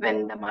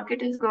 When the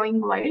market is going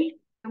wild,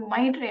 you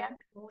might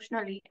react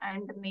emotionally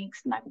and make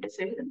snap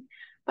decisions.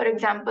 For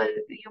example,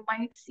 you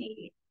might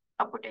see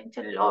a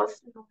potential loss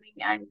looming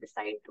and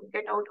decide to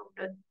get out of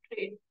the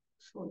trade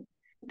soon.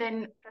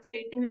 Then,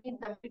 frustratingly,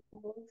 the market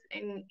moves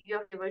in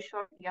your favor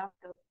shortly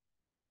after.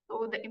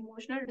 So, the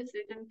emotional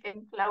decision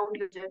can cloud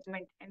your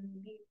judgment and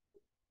lead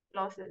to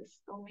losses.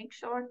 So, make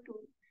sure to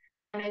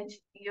manage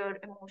your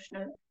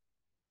emotional.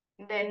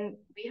 Then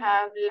we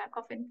have lack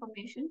of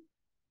information.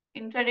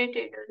 Intraday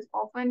traders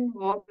often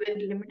work with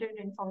limited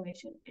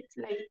information. It's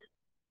like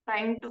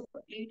trying to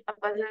complete a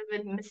puzzle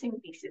with missing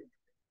pieces.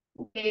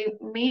 They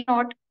may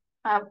not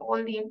have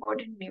all the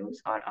important news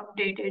or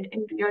updated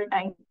in real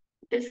time.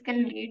 This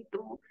can lead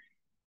to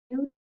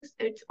news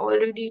it's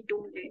already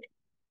too late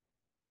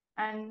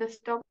and the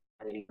stock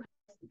value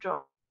has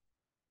dropped.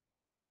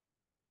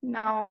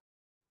 Now,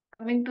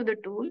 coming to the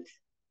tools,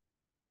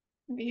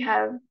 we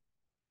have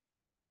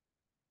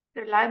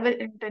reliable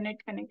internet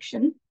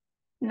connection.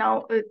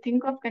 Now,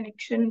 think of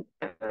connection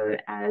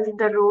as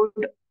the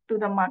road to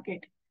the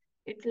market.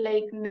 It's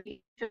like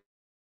navigating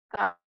a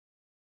car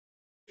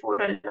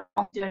before a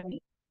long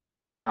journey.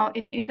 Now,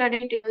 in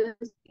intraday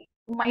traders, you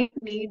might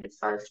need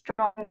a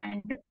strong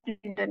and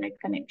internet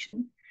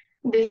connection.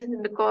 This is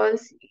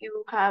because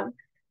you have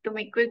to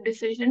make quick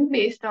decisions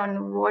based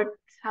on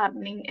what's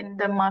happening in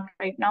the market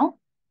right now.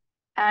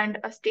 And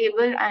a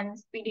stable and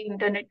speedy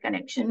internet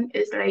connection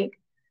is like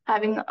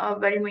having a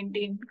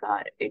well-maintained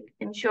car. It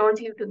ensures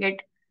you to get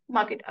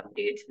market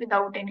updates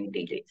without any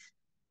delays.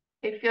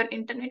 If your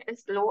internet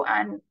is slow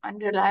and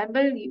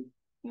unreliable, you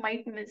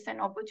might miss an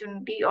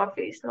opportunity or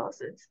face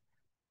losses.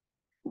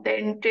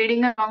 Then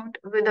trading account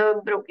with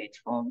a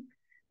brokerage firm.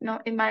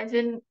 Now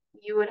imagine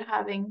you are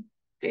having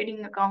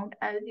trading account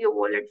as your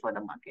wallet for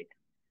the market.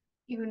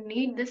 You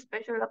need this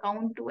special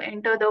account to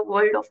enter the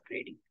world of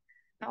trading.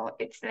 Now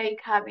it's like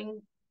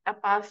having a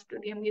pass to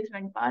the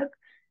amusement park.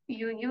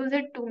 You use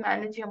it to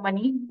manage your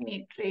money,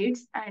 make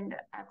trades, and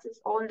access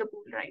all the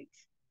cool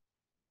rides,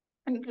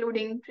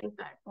 including trading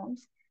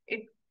platforms.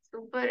 It's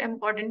super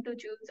important to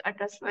choose a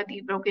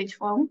trustworthy brokerage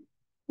firm.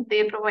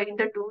 They provide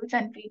the tools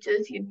and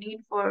features you need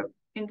for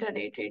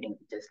intraday trading,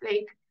 just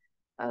like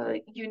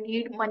you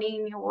need money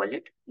in your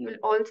wallet. You'll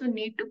also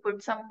need to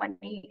put some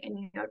money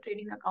in your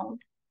trading account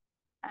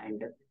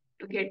and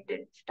to get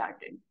it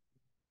started.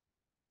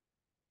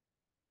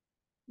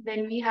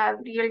 Then we have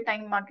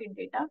real-time market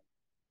data.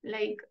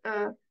 Like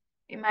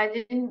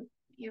imagine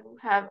you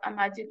have a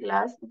magic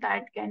glass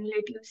that can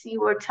let you see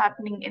what's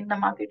happening in the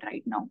market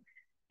right now.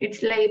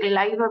 It's like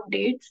live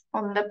updates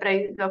on the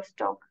prices of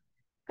stock,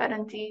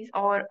 currencies,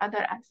 or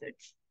other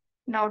assets.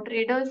 Now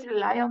traders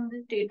rely on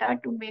this data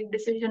to make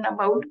decision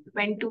about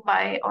when to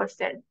buy or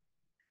sell.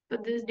 So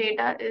this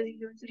data is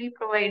usually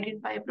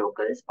provided by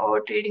brokers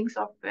or trading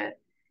software,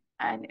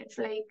 and it's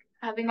like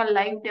having a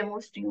live demo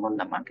stream on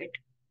the market.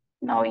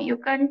 Now you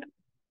can't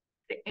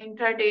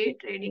intraday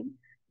trading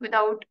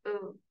without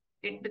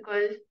it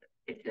because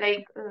it's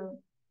like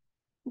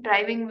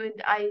driving with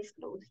eyes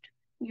closed.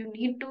 You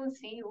need to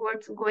see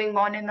what's going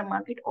on in the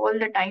market all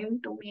the time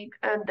to make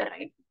the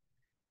right.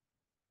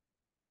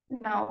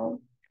 Now,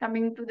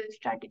 coming to the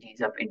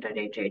strategies of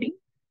intraday trading,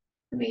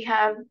 we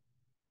have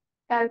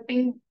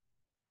scalping,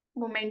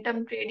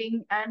 momentum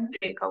trading, and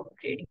breakout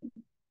trading.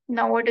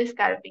 Now, what is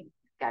scalping?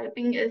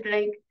 Scalping is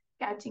like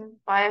catching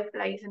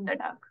fireflies in the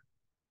dark.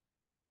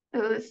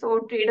 So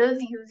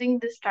traders using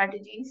these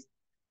strategies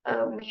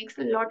makes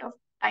a lot of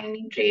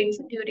tiny trades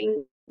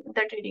during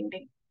the trading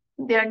day.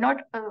 They are not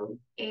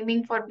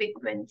aiming for big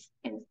wins.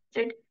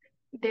 Instead,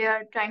 they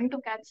are trying to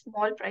catch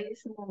small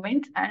price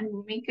movements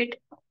and make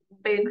it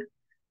big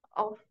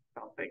of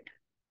profit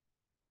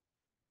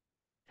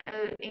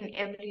in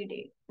every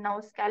day.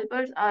 Now,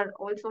 scalpers are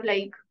also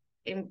like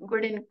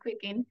good in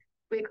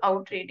quick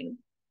out trading.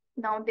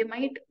 Now, they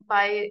might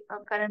buy a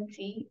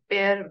currency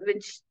pair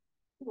which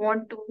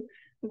want to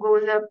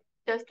goes up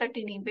just a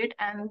teeny bit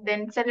and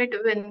then sell it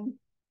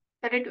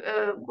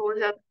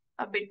goes up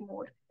a bit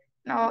more.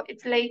 Now,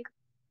 it's like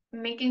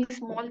making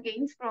small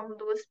gains from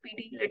those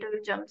speedy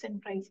little jumps in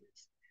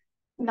prices.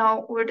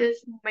 Now, what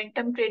is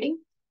momentum trading?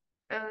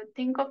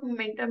 Think of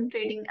momentum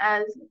trading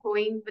as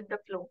going with the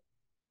flow.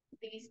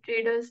 These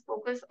traders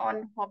focus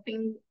on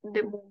hopping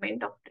the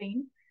movement of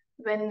train.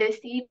 When they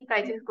see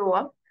prices go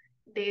up,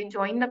 they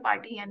join the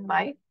party and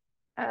buy.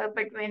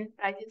 But when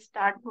prices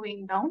start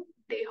going down,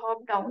 they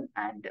hop down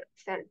and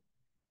sell.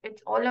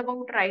 It's all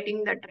about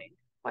riding the trend.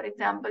 For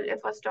example, if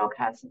a stock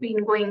has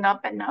been going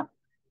up and up,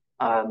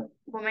 a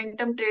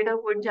momentum trader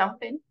would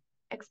jump in,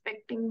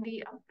 expecting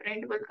the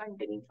uptrend will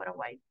continue for a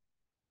while.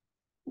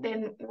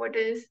 Then, what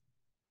is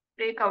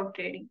breakout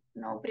trading?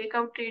 Now,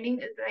 breakout trading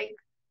is like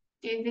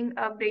chasing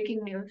a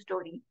breaking news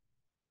story.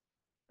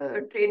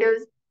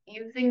 Traders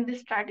using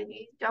this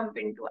strategy jump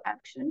into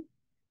action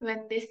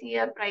when they see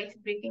a price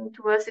breaking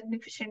to a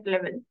significant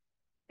level.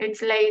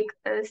 It's like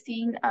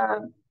seeing a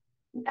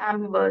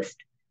dam burst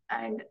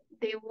and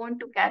they want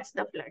to catch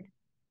the flood.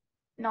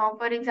 Now,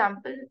 for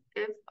example,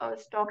 if a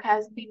stock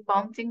has been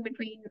bouncing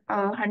between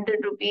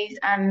 100 rupees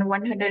and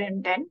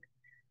 110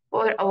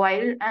 for a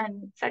while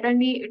and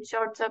suddenly it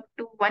shoots up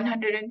to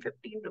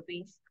 115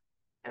 rupees,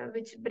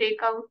 which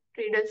breakout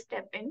traders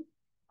step in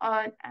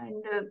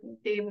and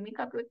they make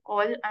a quick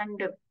call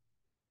and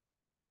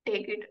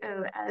take it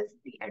as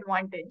the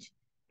advantage.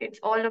 It's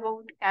all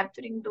about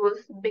capturing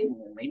those big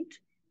moments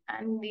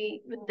and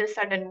the with the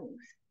sudden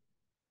moves.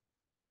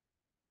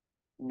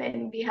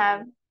 Then we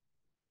have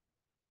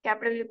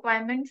capital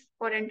requirements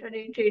for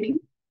intraday trading,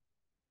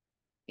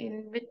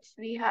 in which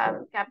we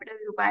have capital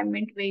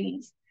requirement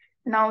varies.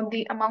 Now,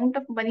 the amount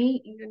of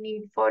money you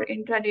need for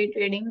intraday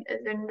trading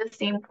isn't the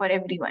same for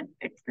everyone.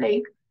 It's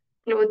like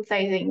clothes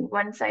sizing.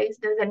 One size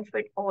doesn't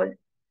fit all.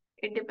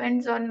 It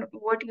depends on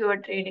what you are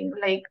trading,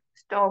 like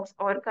stocks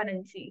or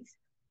currencies,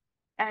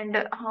 and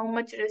how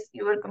much risk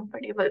you are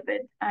comfortable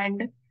with,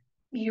 and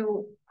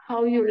you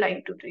how you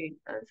like to trade.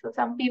 So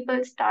some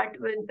people start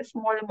with a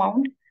small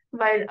amount,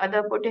 while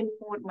other put in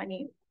more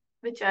money,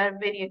 which are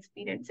very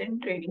experienced in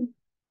trading.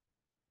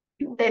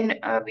 Then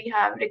we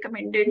have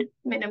recommended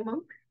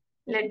minimum.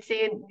 Let's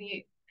say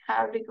we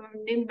have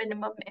recommended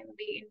minimum in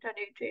the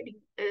intraday trading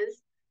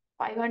is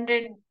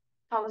 $500,000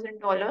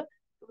 to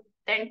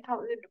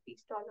 10,000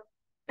 rupees dollar.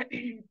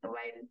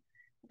 While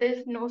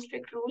there's no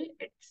strict rule,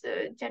 it's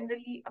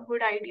generally a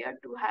good idea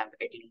to have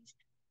at least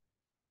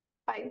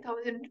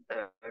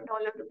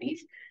 $5,000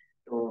 rupees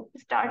to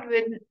start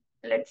with.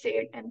 Let's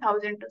say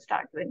 10,000 to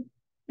start with.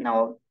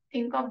 Now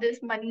think of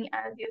this money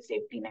as your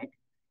safety net.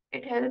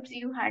 It helps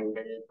you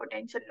handle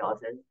potential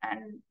losses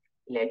and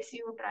lets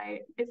you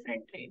try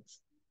different trades.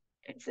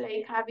 It's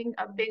like having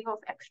a big of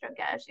extra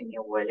cash in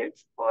your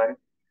wallets for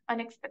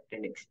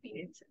unexpected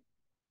experiences.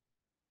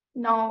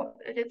 Now,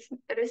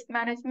 risk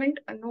management,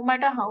 no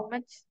matter how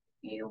much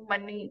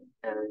money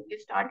you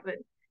start with,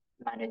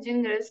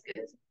 managing risk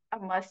is a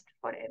must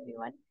for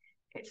everyone.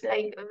 It's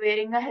like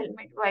wearing a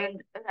helmet while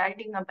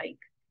riding a bike.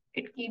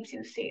 It keeps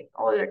you safe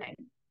all the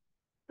time.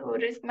 So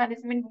risk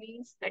management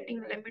means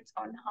setting limits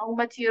on how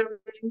much you're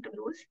willing to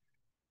lose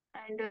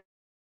and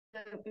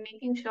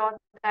making sure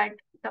that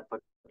the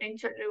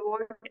potential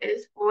reward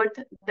is worth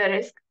the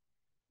risk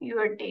you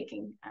are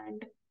taking.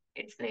 And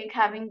it's like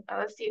having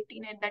a safety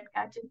net that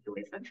catches you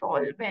if you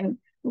fall. When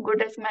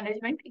good risk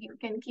management, you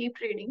can keep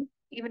trading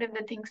even if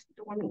the things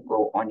don't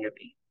go on your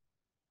way.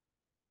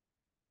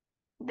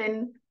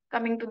 Then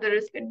coming to the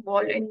risk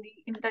involved in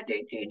the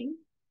intraday trading,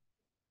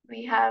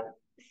 we have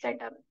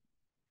set up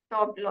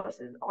stop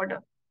losses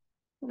order.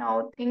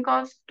 Now think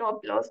of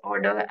stop loss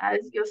order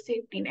as your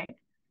safety net.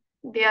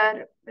 They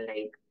are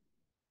like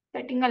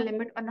setting a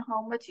limit on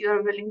how much you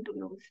are willing to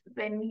lose.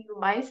 When you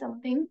buy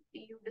something,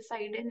 you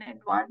decide in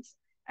advance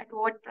at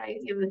what price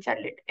you will sell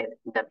it if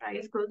the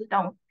price goes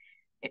down.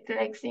 It's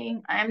like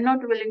saying, I am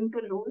not willing to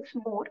lose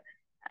more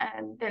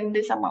and than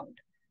this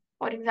amount.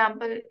 For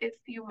example, if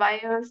you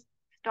buy a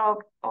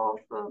stock of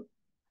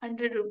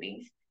 100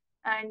 rupees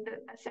and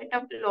a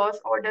setup loss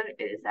order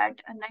is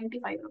at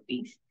 95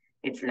 rupees,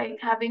 it's like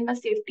having a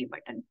safety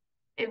button.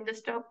 If the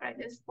stock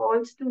price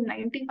falls to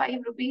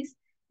 95 rupees,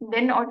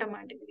 then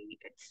automatically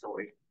it's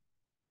sold.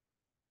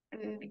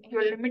 And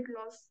your limit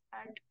loss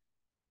at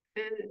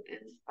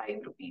is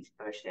 5 rupees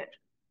per share.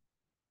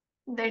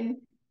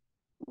 Then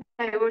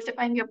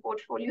diversifying your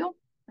portfolio.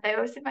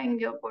 Diversifying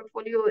your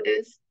portfolio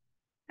is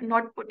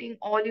not putting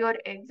all your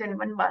eggs in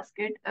one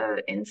basket.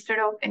 Instead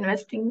of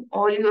investing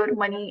all your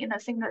money in a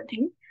single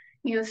thing,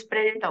 you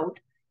spread it out.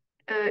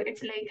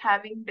 It's like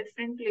having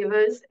different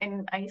flavors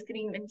in ice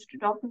cream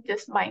instead of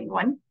just buying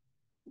one.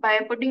 By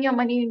putting your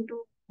money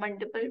into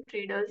multiple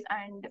traders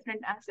and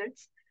different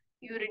assets,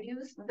 you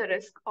reduce the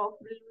risk of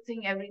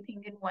losing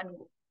everything in one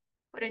go.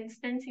 For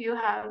instance, you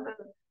have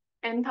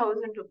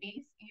 10,000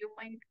 rupees, you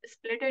might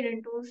split it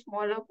into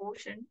smaller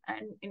portion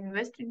and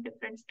invest in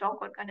different stock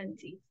or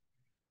currencies.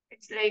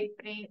 It's like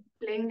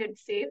playing it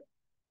safe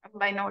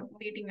by not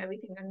beating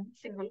everything in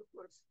single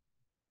course.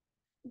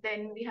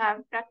 Then we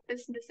have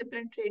practice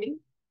discipline trading.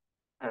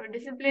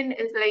 Discipline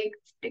is like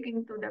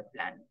sticking to the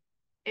plan.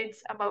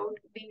 It's about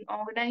being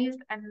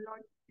organized and not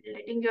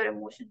letting your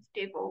emotions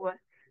take over.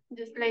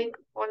 Just like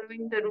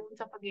following the rules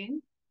of a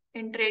game.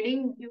 In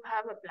trading, you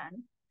have a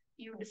plan.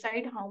 You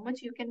decide how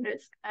much you can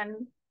risk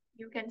and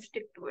you can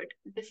stick to it.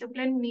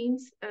 Discipline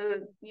means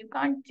you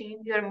can't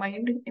change your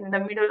mind in the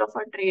middle of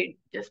a trade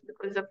just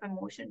because of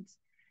emotions.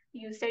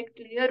 You set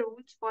clear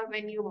rules for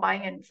when you buy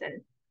and sell,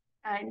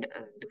 and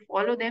to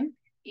follow them,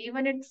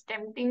 even it's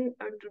tempting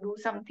to do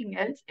something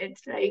else.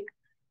 It's like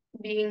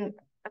being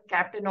a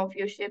captain of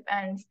your ship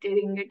and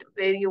steering it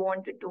where you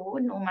want it to go,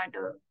 no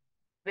matter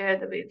where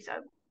the waves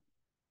are.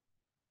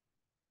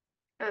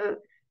 Uh,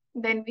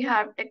 then we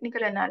have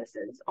technical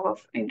analysis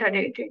of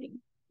intraday trading.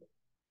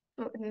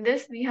 So in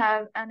this, we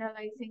have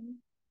analyzing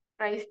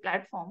price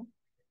platform.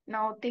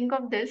 Now think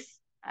of this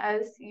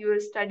as you're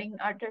studying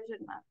a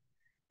treasure map.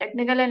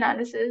 Technical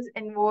analysis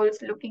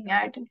involves looking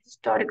at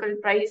historical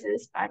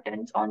prices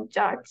patterns on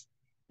charts,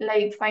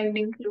 like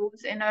finding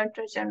clues in a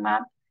treasure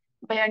map.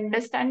 By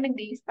understanding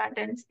these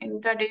patterns,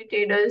 intraday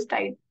traders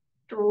try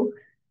to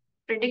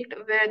predict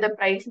where the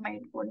price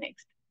might go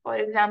next. For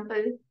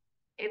example,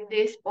 if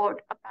they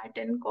spot a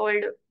pattern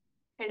called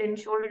head and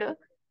shoulder,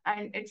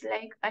 and it's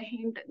like a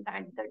hint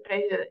that the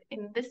treasure,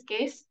 in this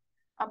case,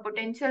 a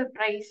potential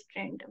price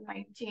trend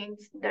might change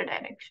the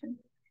direction.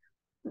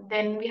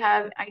 Then we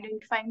have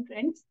identifying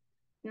trends.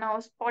 Now,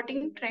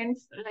 spotting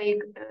trends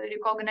like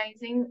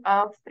recognizing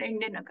a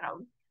friend in a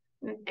crowd.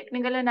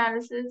 Technical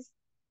analysis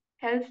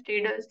helps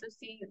traders to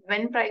see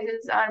when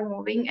prices are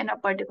moving in a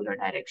particular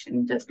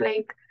direction. Just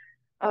like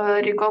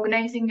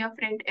recognizing your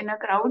friend in a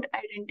crowd,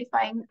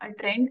 identifying a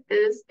trend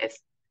is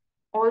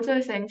also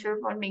essential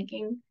for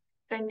making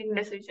trending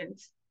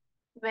decisions.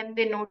 When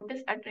they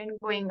notice a trend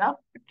going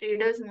up,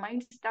 traders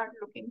might start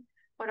looking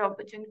for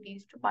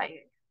opportunities to buy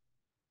it.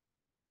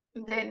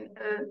 Then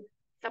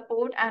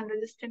support and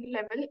resistance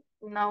level.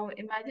 Now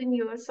imagine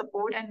your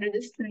support and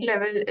resistance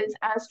level is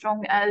as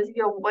strong as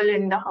your wall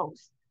in the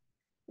house.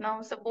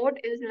 Now support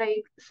is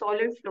like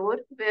solid floor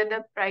where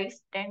the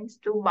price tends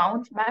to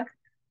bounce back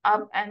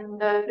up, and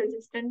the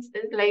resistance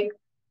is like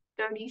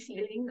sturdy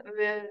ceiling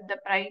where the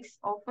price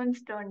often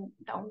turns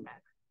down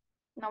back.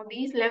 Now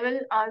these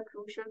levels are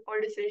crucial for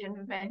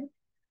decision when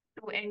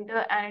to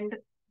enter and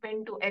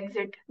when to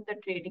exit the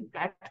trading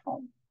platform.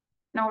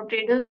 Now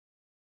traders use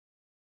them like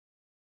checkpoints. They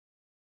might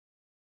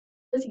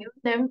place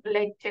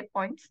orders to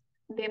buy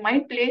or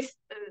sell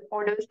when the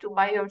price reaches this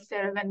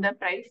level,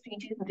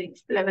 similar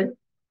to opening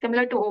or closing the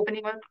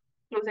door.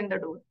 Then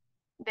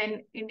indicator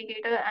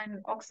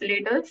and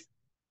oscillators.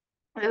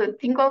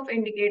 Think of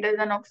indicators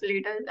and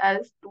oscillators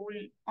as tool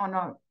on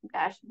a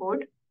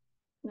dashboard.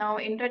 Now,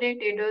 intraday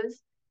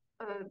traders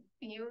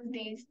use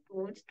these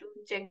tools to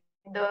check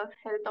the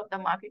health of the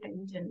market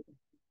engine.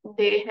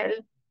 They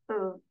help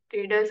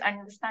traders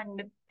understand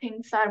if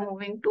things are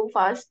moving too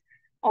fast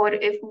or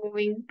if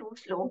moving too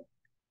slow.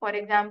 For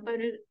example,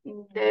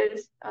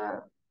 there's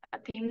a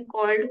thing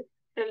called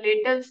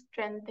Relative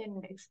Strength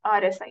Index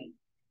 (RSI),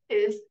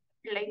 is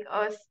like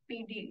a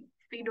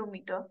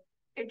speedometer.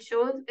 It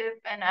shows if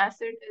an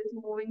asset is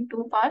moving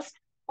too fast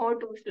or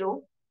too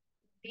slow.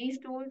 These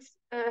tools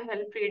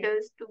help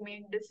traders to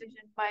make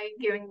decisions by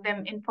giving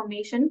them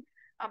information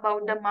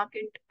about the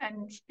market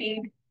and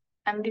speed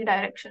and the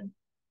direction.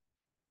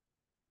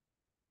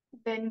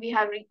 Then we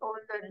have all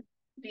the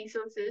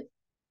resources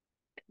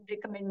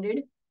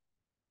recommended.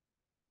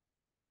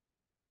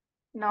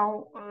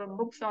 Now,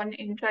 books on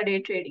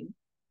intraday trading.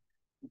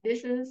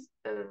 This is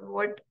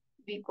what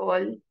we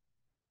call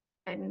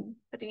and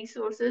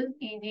resources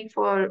easy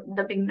for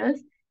the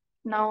beginners.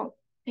 Now,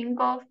 think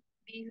of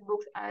these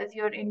books as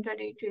your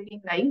intraday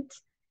trading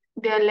guides.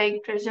 They're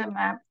like treasure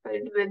map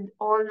filled with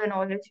all the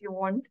knowledge you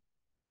want.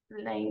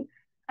 Like,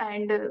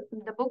 and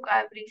the book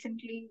I've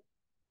recently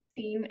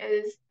seen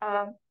is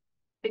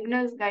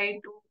Beginner's Guide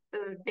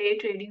to Day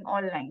Trading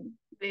Online,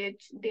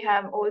 which they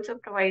have also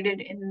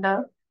provided in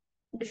the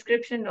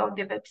description of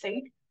their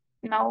website.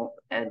 Now,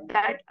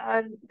 that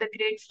are the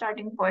great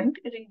starting point.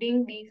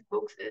 Reading these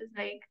books is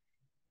like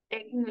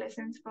taking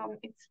lessons from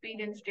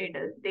experienced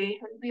traders. They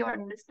help you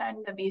understand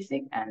the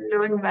basic and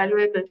learn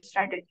valuable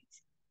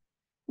strategies.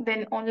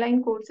 Then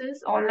online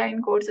courses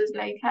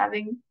like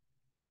having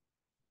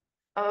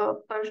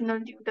personal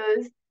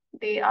tutors,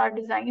 they are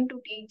designed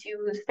to teach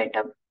you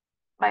setup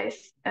by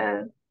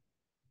scene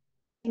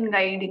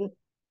guiding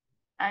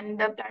And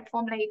the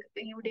platform like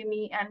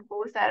Udemy and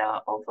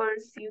Coursera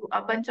offers you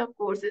a bunch of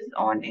courses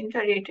on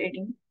intraday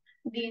trading.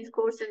 These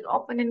courses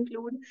often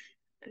include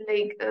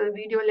like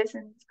video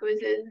lessons,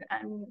 quizzes,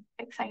 and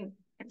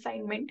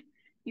assignment.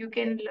 You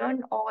can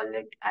learn all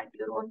it at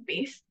your own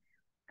pace,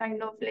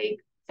 kind of like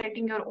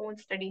setting your own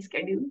study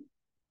schedule.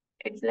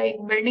 It's like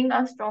building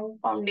a strong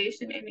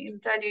foundation in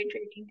intraday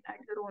trading at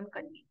your own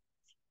convenience.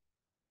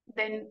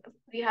 Then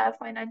we have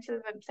financial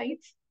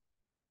websites.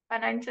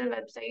 Financial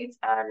websites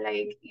are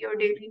like your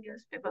daily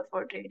newspaper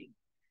for trading.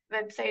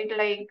 Website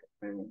like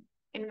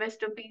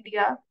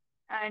Investopedia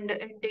and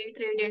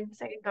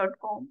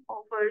daytradeinsight.com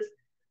offers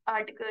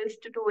articles,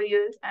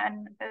 tutorials,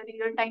 and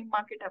real-time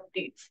market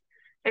updates.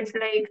 It's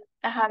like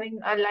having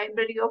a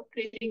library of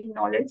trading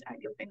knowledge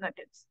at your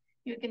fingertips.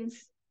 You can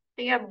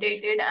stay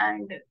updated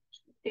and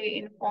stay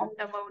informed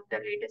about the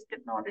latest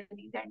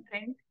technologies and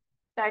trends,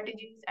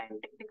 strategies,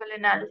 and technical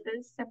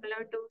analysis,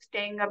 similar to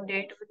staying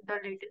updated with the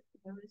latest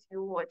news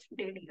you watch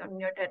daily on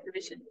your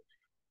television.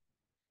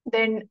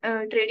 Then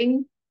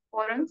trading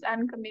forums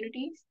and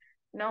communities.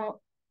 Now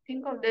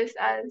think of this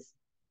as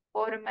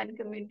forum and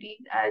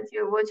communities as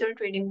your virtual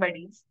trading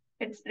buddies.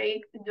 It's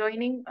like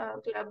joining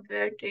a club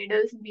where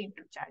traders meet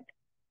to chat.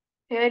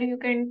 Here you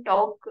can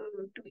talk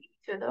to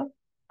each other,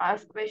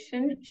 ask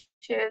questions,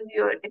 share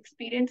your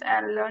experience,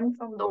 and learn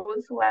from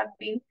those who have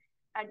been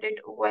at it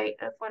for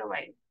a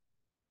while.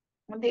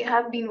 They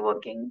have been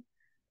working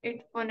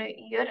it for a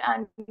year,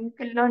 and you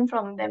can learn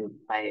from them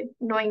by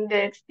knowing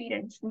their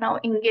experience. Now,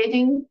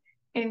 engaging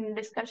in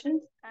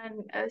discussions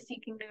and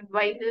seeking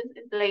advices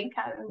is like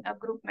having a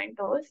group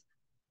mentors.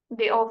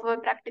 They offer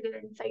practical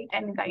insight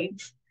and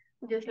guides,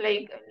 just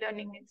like a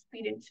learning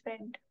experience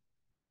friend.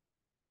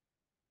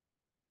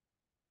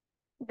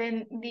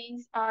 Then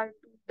these are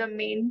the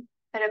main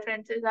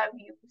references I've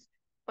used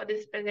for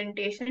this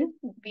presentation.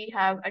 We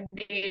have a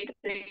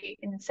day-to-day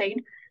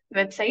insight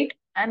website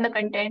and the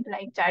content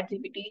like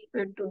ChatGPT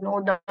to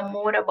know the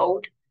more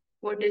about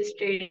what is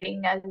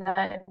trading as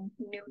I'm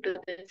new to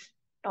this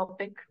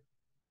topic.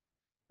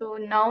 So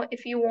now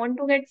if you want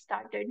to get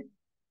started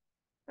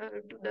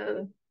to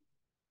the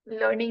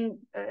learning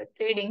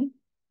trading,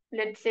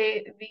 let's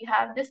say we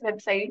have this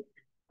website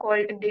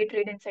called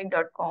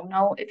daytradeinsight.com.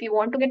 Now, if you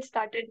want to get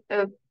started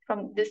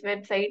from this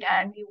website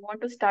and you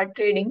want to start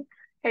trading,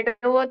 head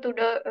over to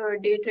the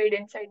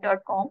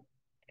daytradeinsight.com.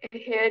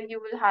 Here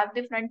you will have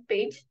the front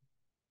page,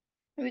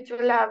 which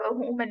will have a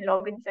home and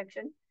login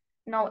section.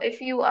 Now,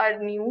 if you are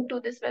new to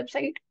this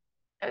website,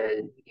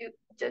 you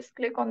just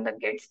click on the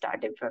get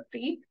started for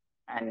free,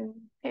 and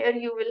here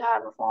you will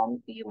have a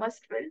form you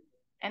must fill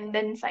and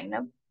then sign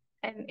up.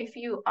 And if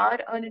you are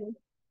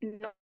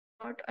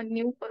not a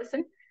new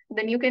person,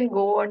 then you can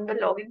go on the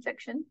login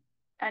section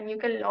and you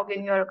can log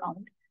in your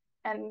account.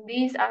 And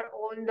these are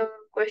all the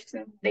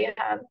questions they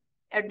have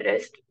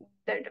addressed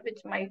that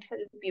which might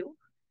help you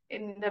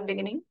in the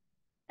beginning.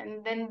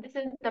 And then this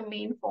is the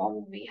main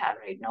form we have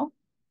right now.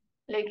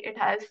 Like it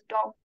has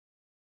stock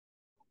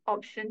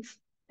options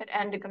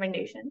and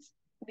recommendations.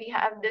 We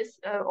have this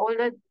all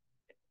the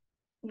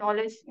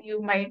knowledge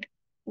you might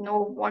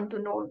want to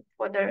know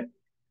for the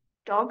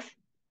talks.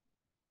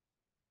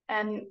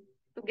 And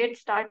to get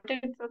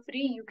started for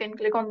free, you can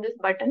click on this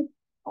button.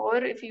 Or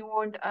if you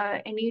want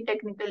any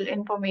technical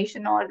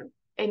information or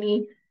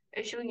any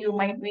issue you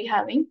might be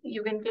having,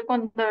 you can click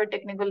on the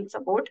technical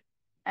support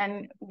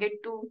and get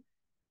to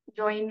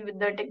join with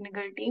the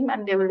technical team,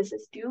 and they will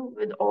assist you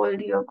with all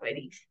your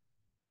queries.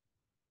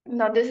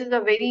 Now, this is a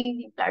very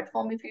easy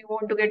platform if you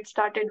want to get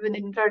started with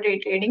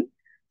intraday trading.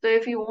 So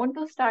if you want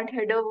to start,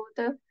 head over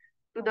to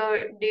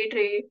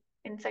the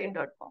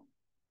daytradeinsight.com.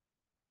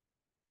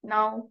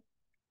 Now,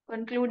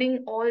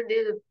 concluding all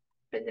this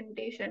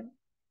presentation,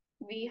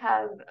 we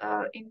have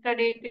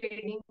intraday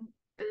trading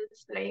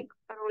is like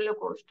a roller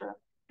coaster,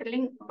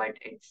 thrilling, but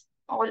it's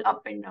all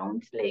up and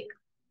downs. Like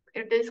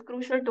it is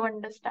crucial to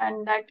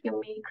understand that you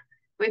make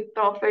quick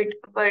profit,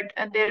 but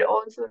there are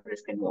also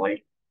risk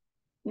involved.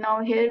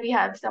 Now here we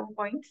have some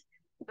points.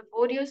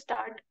 Before you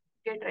start,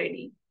 get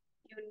ready.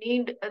 You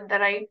need the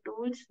right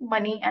tools,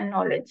 money, and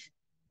knowledge.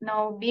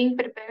 Now being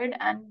prepared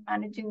and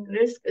managing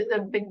risk is a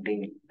big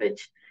deal,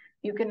 which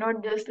you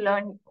cannot just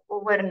learn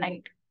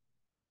overnight.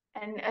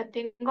 And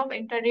think of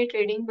intraday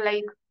trading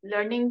like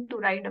learning to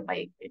ride a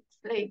bike. It's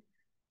like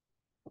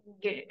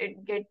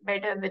get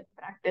better with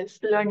practice,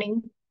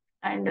 learning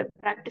and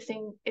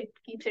practicing. It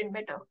keeps it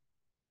better.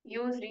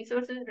 Use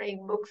resources like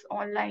books,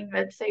 online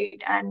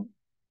website, and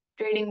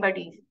trading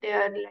buddies. They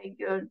are like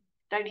your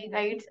study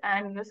guides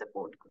and your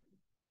support group.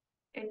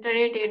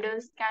 Intraday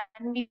traders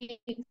can be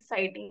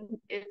exciting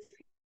if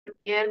you're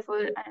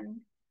careful and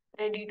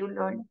ready to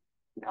learn.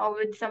 Now,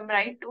 with some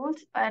right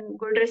tools and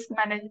good risk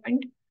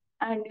management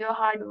and your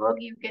hard work,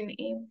 you can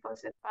aim for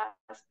a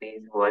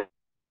fast-paced world.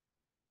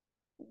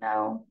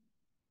 Now,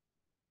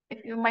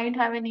 if you might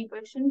have any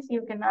questions,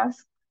 you can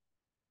ask.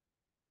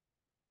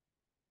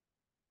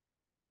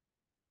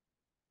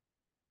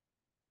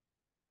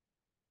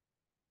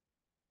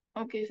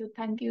 Okay, so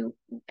thank you,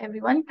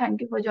 everyone.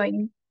 Thank you for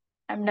joining.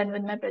 I'm done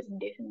with my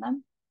presentation,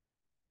 ma'am.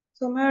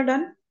 Somya, you're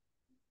done?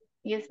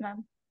 Yes,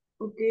 ma'am.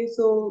 Okay,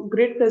 so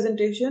great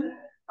presentation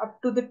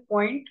up to the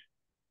point,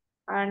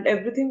 and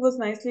everything was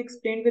nicely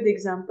explained with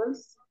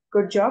examples.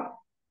 Good job.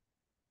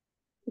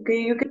 Okay,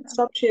 you Okay, can ma'am.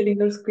 stop sharing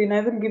your screen. I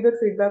will give your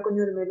feedback on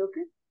your email,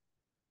 okay?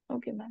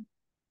 Okay, ma'am.